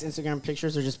 his next Instagram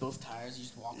pictures are just both tires. You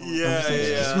just walk on. Yeah, He's like, yeah.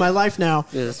 This is my life now.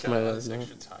 Yeah, that's my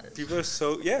People are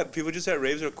so, people just at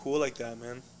raves are cool like that,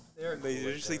 man. They're They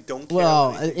cool just like like don't care. Well,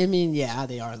 about anything. I mean, yeah,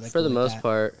 they are. Like, For the like most that.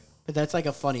 part. But that's like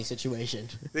a funny situation.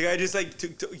 The guy just like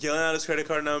yelling out his credit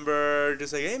card number,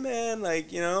 just like, hey man,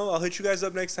 like, you know, I'll hit you guys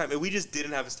up next time. And we just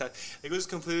didn't have his time. Like, it was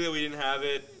completely that we didn't have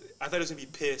it. I thought he was gonna be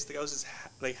pissed. The guy was just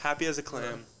like happy as a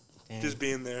clam, Damn. just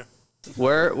being there.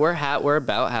 We're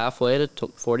about halfway to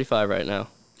 45 right now.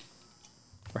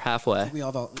 We're halfway. We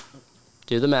all felt.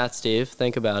 Do the math, Steve.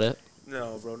 Think about it.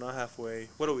 No, bro, not halfway.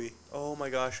 What are we? Oh my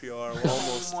gosh, we are. We're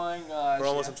almost. Oh my gosh. We're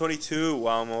almost. I'm 22.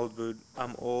 Wow, I'm old, dude.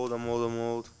 I'm old.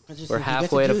 It's just We're like, you get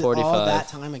halfway to do 45. All that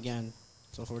time again.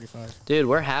 It's also 45. Dude,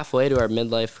 we're halfway to our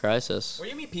midlife crisis. Where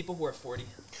do you meet people who are 40?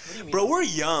 What do you mean? Bro, we're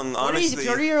young, honestly.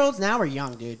 30-year-olds now are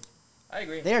young, dude. I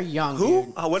agree. They're young, Who?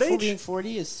 dude. What age? Being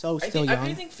 40 is so I still think, young.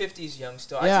 I think 50 is young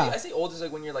still. Yeah. I say old is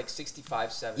like when you're like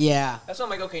 65, 70. Yeah. That's why I'm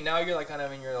like, okay, now you're like kind of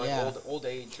in your like Yeah. old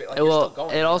age. But like, you're Well, still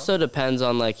going, it also depends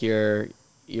on like your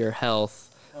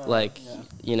health, like yeah.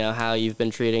 you know how you've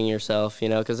been treating yourself, you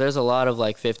know, because there's a lot of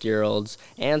like 50-year-olds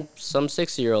and some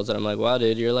 60-year-olds that I'm like, wow,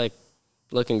 dude, you're like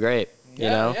looking great, you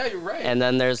know. Yeah, you're right. And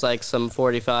then there's like some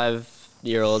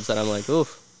 45-year-olds that I'm like,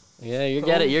 oof, yeah,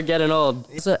 you're getting old.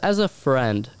 As a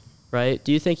friend, right?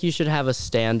 Do you think you should have a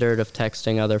standard of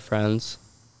texting other friends?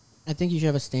 I think you should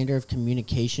have a standard of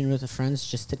communication with the friends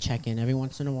just to check in every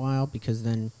once in a while, because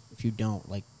then if you don't,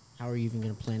 like, how are you even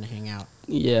going to plan to hang out?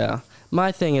 Yeah.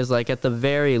 My thing is, like, at the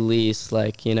very least,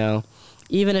 like, you know,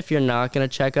 even if you're not going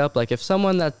to check up, like, if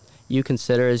someone that you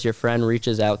consider as your friend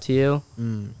reaches out to you,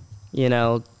 you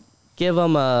know, give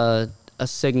them a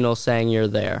signal saying you're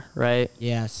there, right?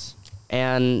 Yes.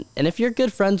 And if you're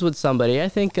good friends with somebody, I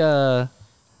think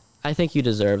you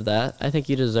deserve that. I think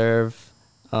you deserve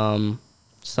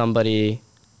somebody,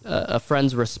 a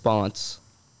friend's response.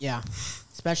 Yeah.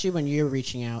 Especially when you're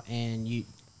reaching out and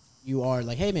you are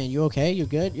like, hey, man, you okay? You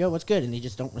good? Yo, what's good? And they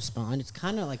just don't respond. It's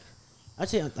kind of like, I'd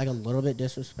say like a little bit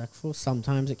disrespectful.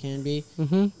 Sometimes it can be.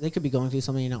 Mm-hmm. They could be going through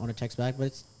something you don't want to text back, but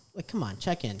it's like, come on,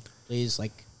 check in, please.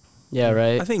 Like, Yeah,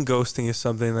 right? I think ghosting is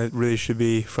something that really should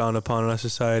be frowned upon in our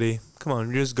society. Come on,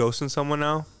 you're just ghosting someone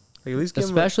now? Like, at least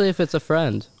Especially if it's a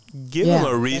friend. give Yeah,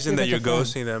 them a reason that especially you're if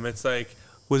it's a ghosting them. It's like,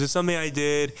 was it something I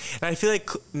did? And I feel like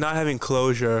not having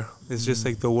closure is just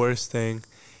like the worst thing.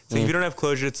 It's like if you don't have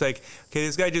closure, it's like, okay,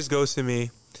 this guy just ghosted me.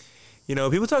 You know,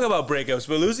 people talk about breakups,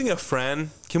 but losing a friend,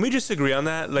 can we just agree on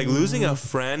that? Like, losing a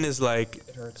friend is like,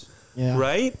 it hurts. yeah.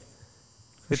 right?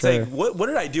 It's sure. like, what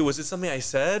did I do? Was it something I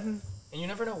said? And you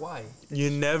never know why. You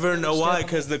never know why,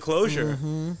 because the closure.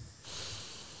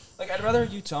 Like, I'd rather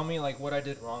you tell me, like, what I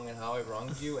did wrong and how I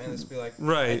wronged you, and just be like, I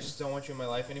Right. just don't want you in my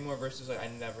life anymore, versus, like, I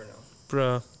never know.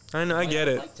 Bro, I know, I get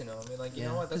I'd it. like to know. I mean, like, you Yeah.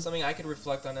 know what? That's something I could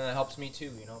reflect on, and that helps me, too,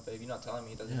 you know? But if you're not telling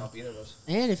me, it doesn't help either of us.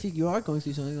 And if you are going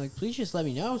through something, like, please just let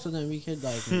me know so then we could,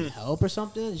 like, maybe help or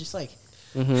something. It's just like,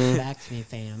 Mm-hmm. back to me,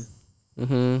 fam.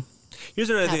 Mm-hmm. Here's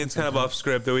another thing Happens that's kind of sometimes. off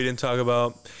script that we didn't talk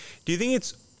about. Do you think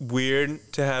it's weird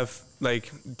to have,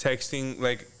 like, texting,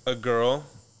 like, a girl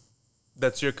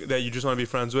that you just want to be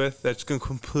friends with, that's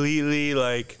completely,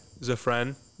 like, is a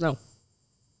friend? No,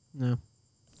 No.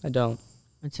 I don't.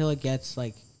 Until it gets,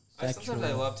 like, sexual.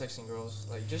 Sometimes I love texting girls,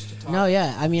 like, just to talk. No,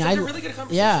 yeah. I mean, It's I. like a really good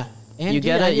conversation. Yeah. And You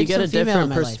dude, I get did a some female in different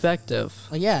my life. perspective.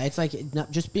 Like, yeah, it's like not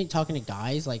just talking to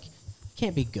guys, like,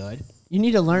 can't be good. You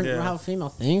need to learn Yeah. how a female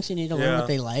thinks. You need to learn Yeah. what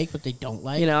they like, what they don't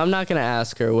like. You know, I'm not going to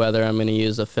ask her whether I'm going to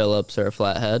use a Phillips or a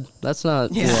flathead. That's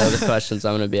not you Yeah. know, the questions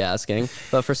I'm going to be asking.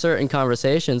 But for certain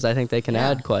conversations, I think they can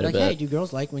add quite like, a hey, bit. do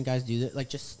girls like when guys do that? Like,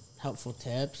 just helpful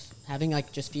tips. Having,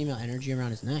 like, just female energy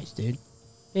around is nice, dude.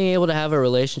 Being able to have a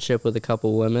relationship with a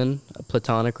couple women,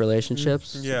 platonic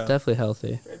relationships, Yeah. definitely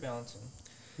healthy. Very balancing.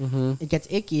 Mm-hmm. It gets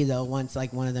icky, though, once,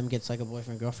 like, one of them gets, like, a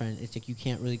boyfriend, girlfriend. It's like you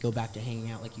can't really go back to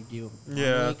hanging out like you do.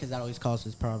 Yeah. Because that always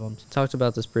causes problems. Talked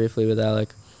about this briefly with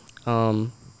Alec.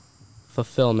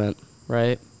 Fulfillment,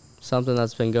 right? Something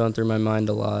that's been going through my mind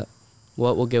a lot.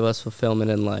 What will give us fulfillment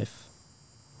in life,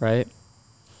 right?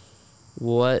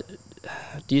 What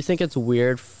do you think it's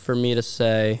weird for me to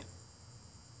say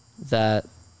that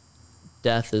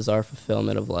death is our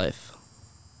fulfillment of life?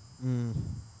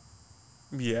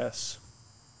 Yes.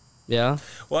 Yeah,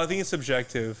 Well, I think it's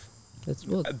subjective. it's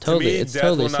To totally me, it's death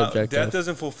totally will not, subjective. death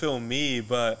doesn't fulfill me,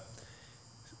 but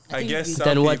I think guess you- some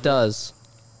Then what people- does?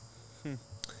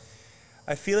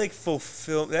 I feel like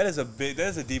that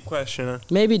is a deep question.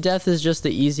 Maybe death is just the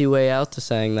easy way out to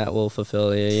saying that will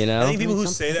fulfill you. You I know, think people I mean, who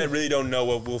some say that people- really don't know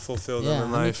what will fulfill them Yeah, in I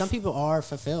mean, life. some people are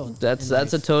fulfilled. that's in a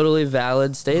life. totally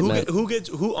valid statement.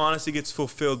 Who honestly gets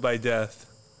fulfilled by death?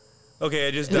 Okay,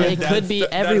 I just It could be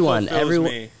that everyone. fulfills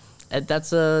Everyone. me.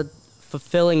 That's a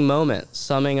fulfilling moment,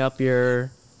 summing up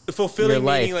your Fulfilling your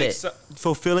life, meaning like it-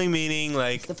 fulfilling meaning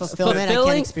like The fulfillment I fulfilling-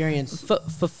 can't experience. like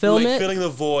fulfillment. filling the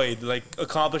void, like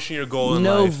accomplishing your goal in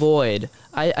No life. void.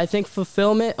 I think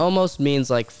fulfillment almost means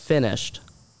like finished.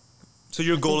 So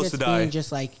your I goal think is to it's die. being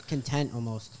just like content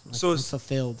almost. Like, So I'm it's-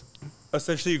 fulfilled.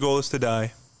 Essentially, your goal is to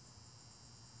die.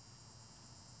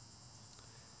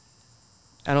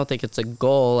 I don't think it's a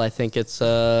goal. I think it's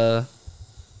a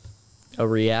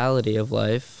reality of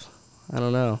life. I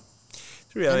don't know.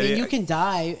 It's a reality. I mean, you can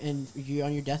die and you're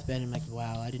on your deathbed and like,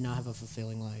 wow, I did not have a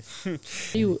fulfilling life.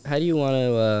 How do you want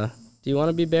to? Do you want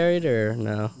to be buried or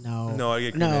no? No. No, I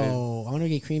get cremated. No, I want to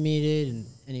get cremated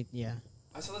and yeah.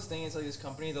 I saw this thing. It's like this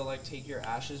company. They'll like take your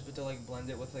ashes, but they'll like blend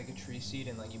it with like a tree seed,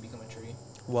 and like you become a tree.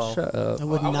 Well, Shut up. I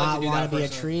would I would like not to do want that to be a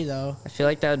personally. tree though. I feel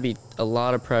like that would be a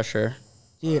lot of pressure.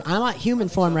 Dude, I'm at human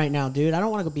form right now, dude. I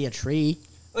don't want to go be a tree.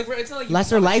 Like it's not like you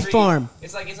Lesser become a life tree. form.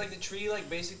 It's like the tree like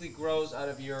basically grows out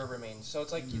of your remains. So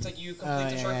it's like you complete Oh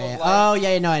the yeah, circle yeah, of yeah. life. Oh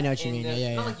yeah, no, I know what you and, mean.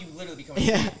 Yeah, Not yeah. like you literally become a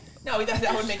Yeah. tree. No,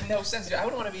 that would make no sense, dude. I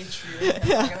wouldn't want to be a tree.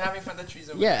 Like, I'm having fun with the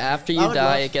trees over Yeah, there. after I you would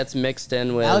die, love- it gets mixed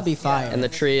in with. That would be fire. And the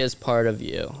tree is part of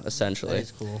you, That essentially.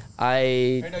 is cool.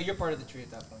 I Or no, you're part of the tree at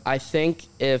that point. I think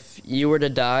if you were to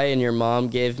die and your mom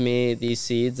gave me these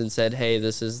seeds and said, "Hey,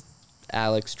 this is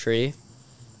Alex's tree,"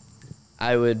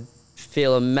 I would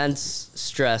feel immense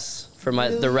stress for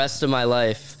the rest of my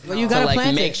life Well, you to gotta like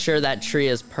plant make it. sure that tree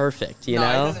is perfect. You no,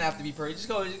 it know? doesn't have to be perfect. Just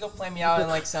go play me out in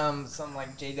like some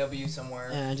like JW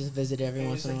somewhere. Yeah, just visit every And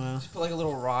once just, in a like, while. just put like a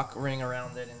little rock ring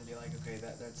around it and be like, okay,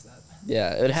 that's that.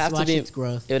 Yeah, it would have Just to watch be. its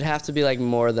growth. It would have to be like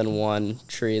more than one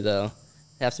tree, though.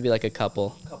 It'd have to be like a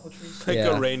couple. Couple trees. like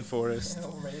Yeah. a rainforest.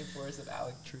 Rainforest of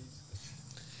Alec trees.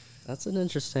 That's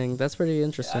pretty Yeah, I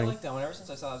interesting. like that one. Ever since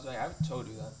I saw it, I was like, I would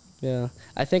totally do that. Yeah,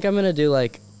 I think I'm gonna do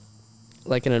like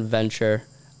an adventure,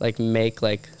 like make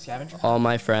like Scavenger? all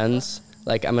my friends.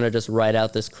 Like I'm gonna just write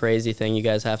out this crazy thing you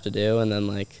guys have to do, and then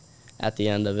like at the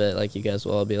end of it, like you guys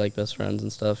will all be like best friends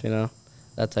and stuff. You know,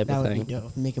 that type That of would thing. be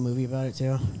dope. Make a movie about it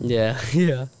too. Yeah,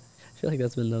 yeah. I feel like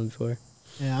that's been done before.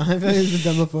 Yeah, I feel like it's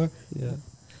been done before. Yeah.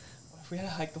 What if we had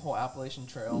to hike the whole Appalachian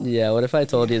Trail? Yeah. What if I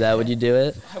told you that? Would you do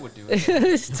it? I would do it.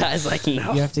 Ty's like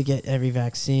no. You have to get every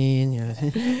vaccine. Yeah.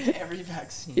 Every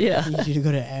vaccine. Yeah. You need to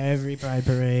go to every pride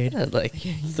parade. I'd like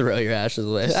throw your ashes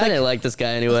away. Just I didn't like this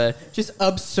guy anyway. Just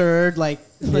absurd like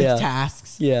Yeah.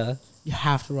 tasks. Yeah. You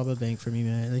have to rob a bank for me,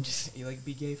 man. Like just You like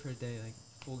be gay for a day, like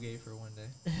full gay for one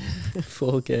day.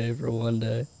 Full K for one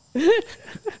day.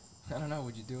 I don't know.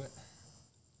 Would you do it?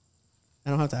 I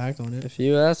don't have to act on it. If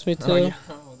you ask me to. Oh, yeah.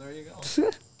 Oh, there you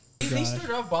go. They Gosh.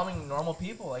 started off bombing normal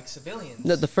people, like civilians.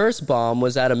 No, the first bomb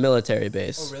was at a military Oh,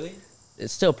 base. really? It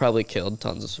still probably killed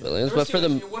tons of civilians, There but was for the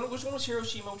which one was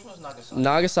Hiroshima? Which one was Nagasaki?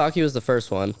 Nagasaki was the first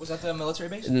one, Was that the military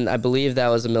base? and I believe that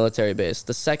was a military base.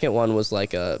 The second one was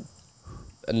like a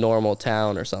normal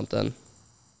town or something,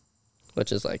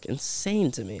 which is like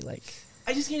insane to me. Like,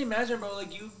 I just can't imagine, bro.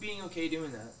 Like you being okay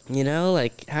doing that. you know,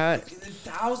 like how. Like,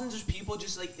 thousands of people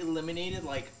just like eliminated.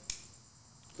 Like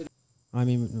I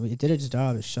mean, it did its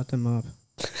job. It shut them up.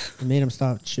 It made them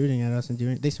stop shooting at us and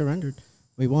doing. They surrendered.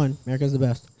 We won. America's the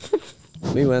best.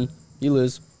 We win, you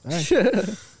lose. All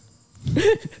right.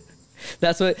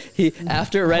 That's what he right Oh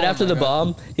after my the God.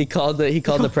 bomb. He called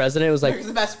the president. It was like, America's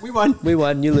the best. We won. we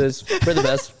won, you lose. We're the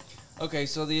best. okay,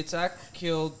 so the attack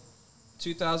killed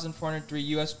 2,403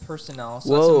 U.S. personnel, so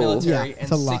Whoa. that's the military, Yeah, and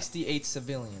it's a lot. 68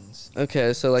 civilians.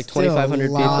 Okay, so like Still a 2,500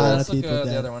 lot. people. of Let's look people at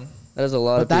the dead. other one. That is a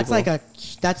lot But of that's people. like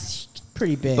that's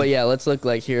pretty big. But yeah, let's look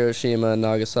like Hiroshima and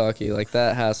Nagasaki. Like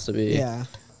that has to be. Yeah.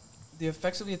 The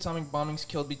effects of the atomic bombings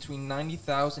killed between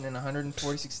 90,000 and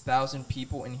 146,000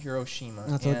 people in Hiroshima.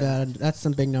 Not so and, bad. That's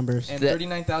some big numbers. And That-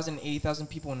 39,000 and 80,000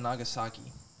 people in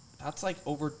Nagasaki. That's like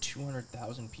over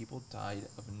 200,000 people died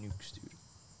of nukes, dude.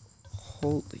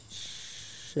 Holy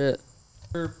shit.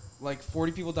 Like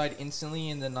 40 people died instantly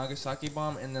in the Nagasaki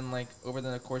bomb, and then like over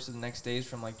the course of the next days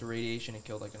from like the radiation, it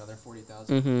killed like another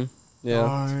 40,000. Mm-hmm. Yeah.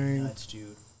 Darn. Nuts,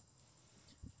 dude.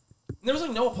 And there was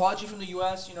like no apology from the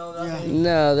U.S. You know, nothing.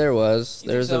 No, there was. You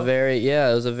There think was so?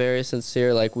 it was a very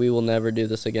sincere, like, we will never do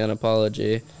this again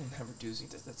apology. We'll never do this.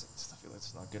 That's stuff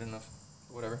that's not good enough.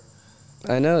 Whatever.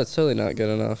 I know, it's totally not good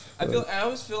enough. I but-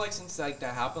 always feel like since like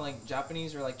that happened, like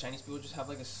Japanese or like Chinese people just have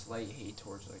like a slight hate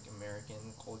towards like American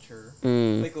culture.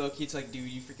 Mm. Like low key, it's like, dude,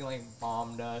 you freaking like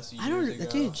bombed us. I years don't,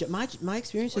 ago. dude. My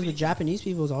experiences What do with you think? Japanese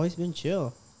people has always been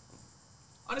chill.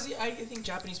 Honestly, I think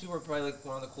Japanese people are probably like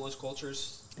one of the coolest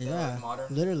cultures. That are, Yeah, like,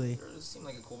 modern. literally. They just seem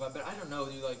like a cool vibe, but I don't know,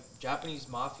 dude. Like Japanese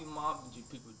mafia mob, dude,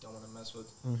 people don't want to mess with.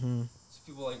 Mm-hmm.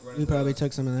 People like running. We probably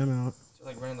took some of them out.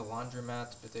 like running the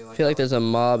laundromats, but they like. I feel like there's a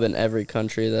mob in every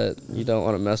country that you don't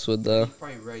want to mess with, You're though.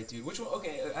 probably right, dude. Which one?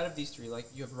 Okay, out of these three, like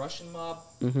you have Russian mob,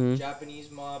 Mm-hmm.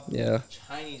 Japanese mob, Yeah.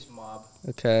 Chinese mob,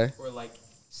 Okay. or like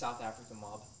South African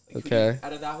mob. Like, Okay.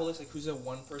 Out of that whole list, like who's the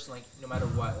one person like no matter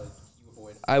what like you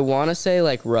avoid? I want to say,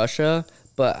 like, Russia,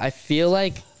 but I feel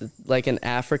like an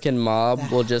African mob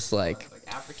will just, like,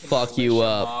 African fuck you militia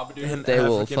up. Mob, dude. And they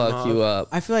will African fuck mob. you up.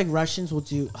 I feel like Russians will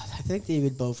do. I think they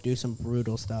would both do some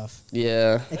brutal stuff.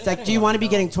 Yeah. It's I like, don't do you want to be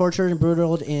know. getting tortured and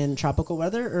brutaled in tropical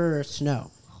weather or snow?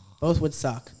 Both would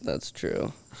suck. That's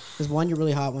true. Because one, you're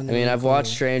really hot. One, I mean, you're I've watched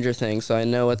cold. Stranger Things, so I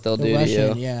know what they'll The do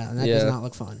Russian, to you. yeah, and that Yeah. does not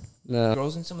look fun. No.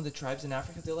 Girls in some of the tribes in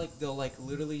Africa, they'll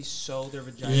literally sew their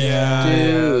vagina.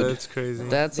 Dude. that's crazy.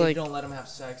 That's they like don't let them have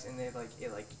sex, and they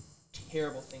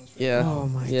terrible things. For Yeah. them. Oh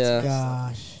my Yeah.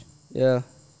 gosh. yeah.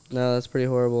 No, that's pretty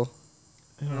horrible.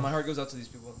 I don't know, my heart goes out to these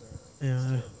people. They're, Yeah. it's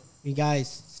terrible. You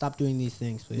guys, stop doing these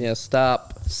things, please. Yeah,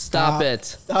 stop it. Stop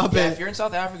Yeah, it. if you're in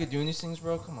South Africa doing these things,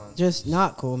 bro, come on. Just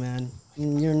not cool, man.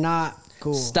 You're not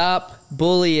cool. Stop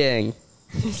bullying.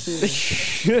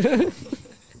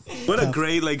 What a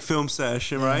great like film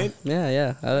session, right?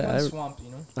 Yeah. I'm I swamped, you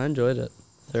know. I enjoyed it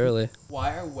thoroughly.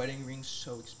 Why are wedding rings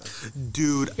so expensive?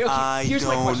 Dude, Yo, here's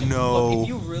my don't question. know. Look, if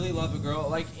you really love a girl,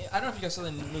 like I don't know if you guys saw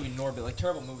the movie Norbit, like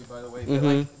terrible movie by the way, but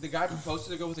Mhm. like the guy proposed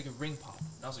to the girl with like a ring pop,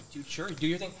 and I was like, dude, sure, do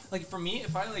your thing. Like for me,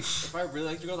 if I really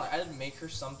liked the girl, like I'd make her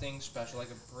something special, like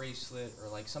a bracelet or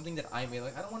like something that I made.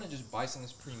 Like I don't want to just buy something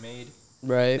that's pre-made.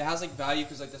 Right. That has like value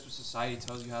because like that's what society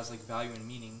tells you has like value and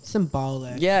meaning.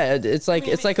 Symbolic. Yeah, it's like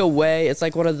it's like a way. It's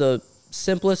like one of the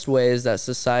simplest ways that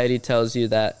society tells you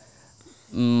that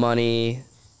money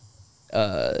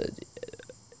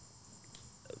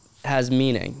has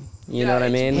meaning. You know Yeah, what I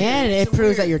it's mean? weird. And it It's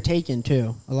proves that weird. you're taken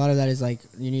too. A lot of that is like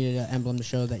you needed an emblem to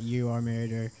show that you are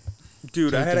married or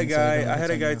Dude, I had a taken, so they guy. don't I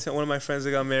had a tell guy. you. Tell one of my friends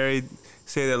that got married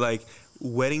say that like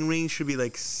wedding rings should be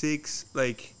like 6.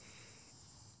 Like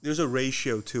there's a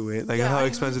ratio to it. Like Yeah, I how heard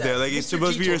expensive that. they are. Like it's Mr.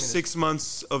 supposed G to be your told me this. 6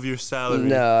 months of your salary.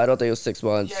 No, I don't think it was 6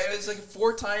 months. Yeah, it was like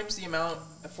 4 times the amount,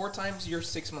 4 times your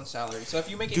 6 month salary. So if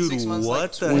you make it Dude, 6 months, what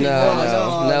like the No, 20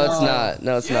 hell? no, it's not.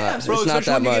 No, it's Yeah, not. Bro, It's not especially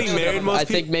that when you're much. getting married, most I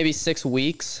think maybe 6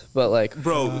 weeks, but like,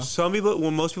 Bro, some people,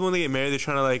 most people when they get married, they're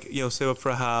trying to like, save up for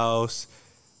a house,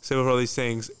 save up for all these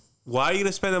things. Why are you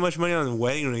gonna spend that much money on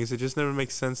wedding rings? It just never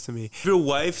makes sense to me. If your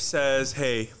wife says,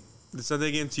 "Hey, it's nothing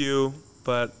against you,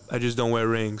 but I just don't wear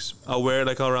rings. I'll wear it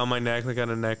like around my neck, like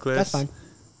on a necklace." that's fine.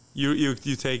 You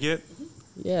take it.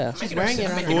 yeah. Making wearing her,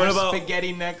 it making What her about-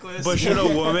 spaghetti necklace? But should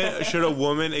a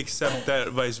woman accept that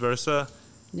vice versa?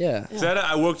 Yeah. 'Cause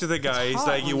I worked with a guy. He's hot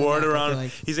like, he on the wore it neck, I around. feel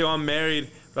like. He's like, oh, I'm married.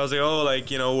 But I was like, oh, like,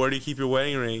 where do you keep your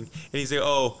wedding ring? And he's like,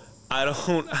 oh, I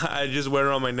don't. I just wear it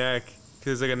around my neck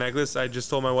because it's like a necklace. I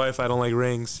just told my wife I don't like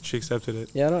rings. She accepted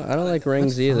it. Yeah, I don't like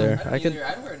rings That's either. I don't I could. either.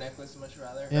 I'd wear a necklace much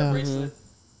rather. Yeah. Or a bracelet.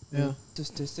 Yeah.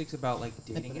 Statistics about like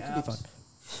dating That could be fun. apps.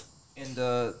 And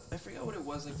I forgot what it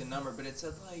was, like the number, but it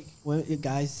said like Well, you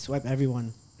guys swipe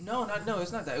everyone. no,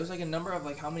 it's not that. It was like a number of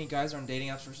like how many guys are on dating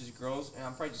apps versus girls, and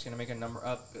I'm probably just gonna make a number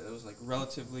up. But it was like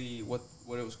relatively what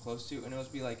it was close to, and it was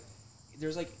be like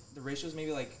there's like the ratio is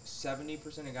maybe like 70%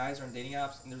 of guys are on dating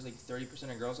apps, and there's like 30%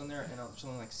 of girls on there, and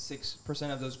something like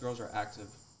 6% of those girls are active.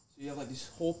 So you have like this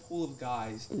whole pool of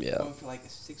guys Yeah. going for like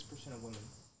 6% of women.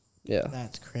 Yeah.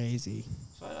 That's crazy.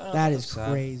 So I don't That know, is that's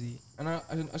sad. crazy. And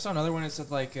I saw another one that said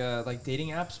like dating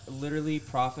apps literally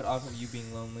profit off of you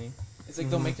being lonely. It's like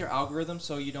they'll make their algorithm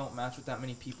so you don't match with that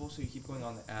many people, so you keep going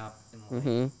on the app and like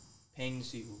Mhm. paying to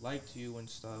see who liked you and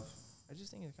stuff. I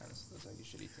just think it kind of looks like a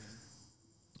shitty thing.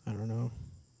 I don't know.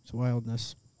 It's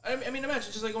wildness. I mean,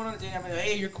 imagine just like going on a dating app and like,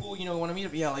 hey, you're cool, want to meet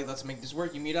up? Yeah, like let's make this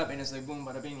work. You meet up and it's like boom,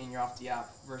 bada bing, and you're off the app.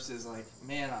 Versus like,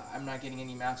 man, I'm not getting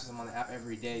any matches. I'm on the app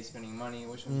every day, spending money.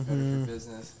 Which one's better for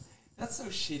business? That's so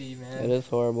shitty, man. It is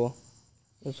horrible.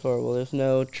 It's horrible. There's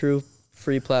no true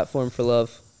free platform for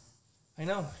love. I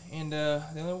know. And the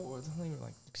only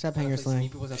like Except other hanger place to slang. meet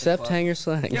people was at the Except club. hanger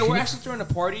slang. Yeah, we're actually throwing a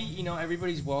party.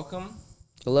 Everybody's welcome.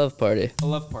 A love party. A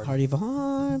love party. Party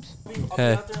vibes. I'll be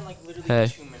Hey. out there in like literally Hey.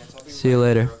 2 minutes. I'll be See you right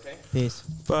later. there, okay? Peace.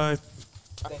 Bye.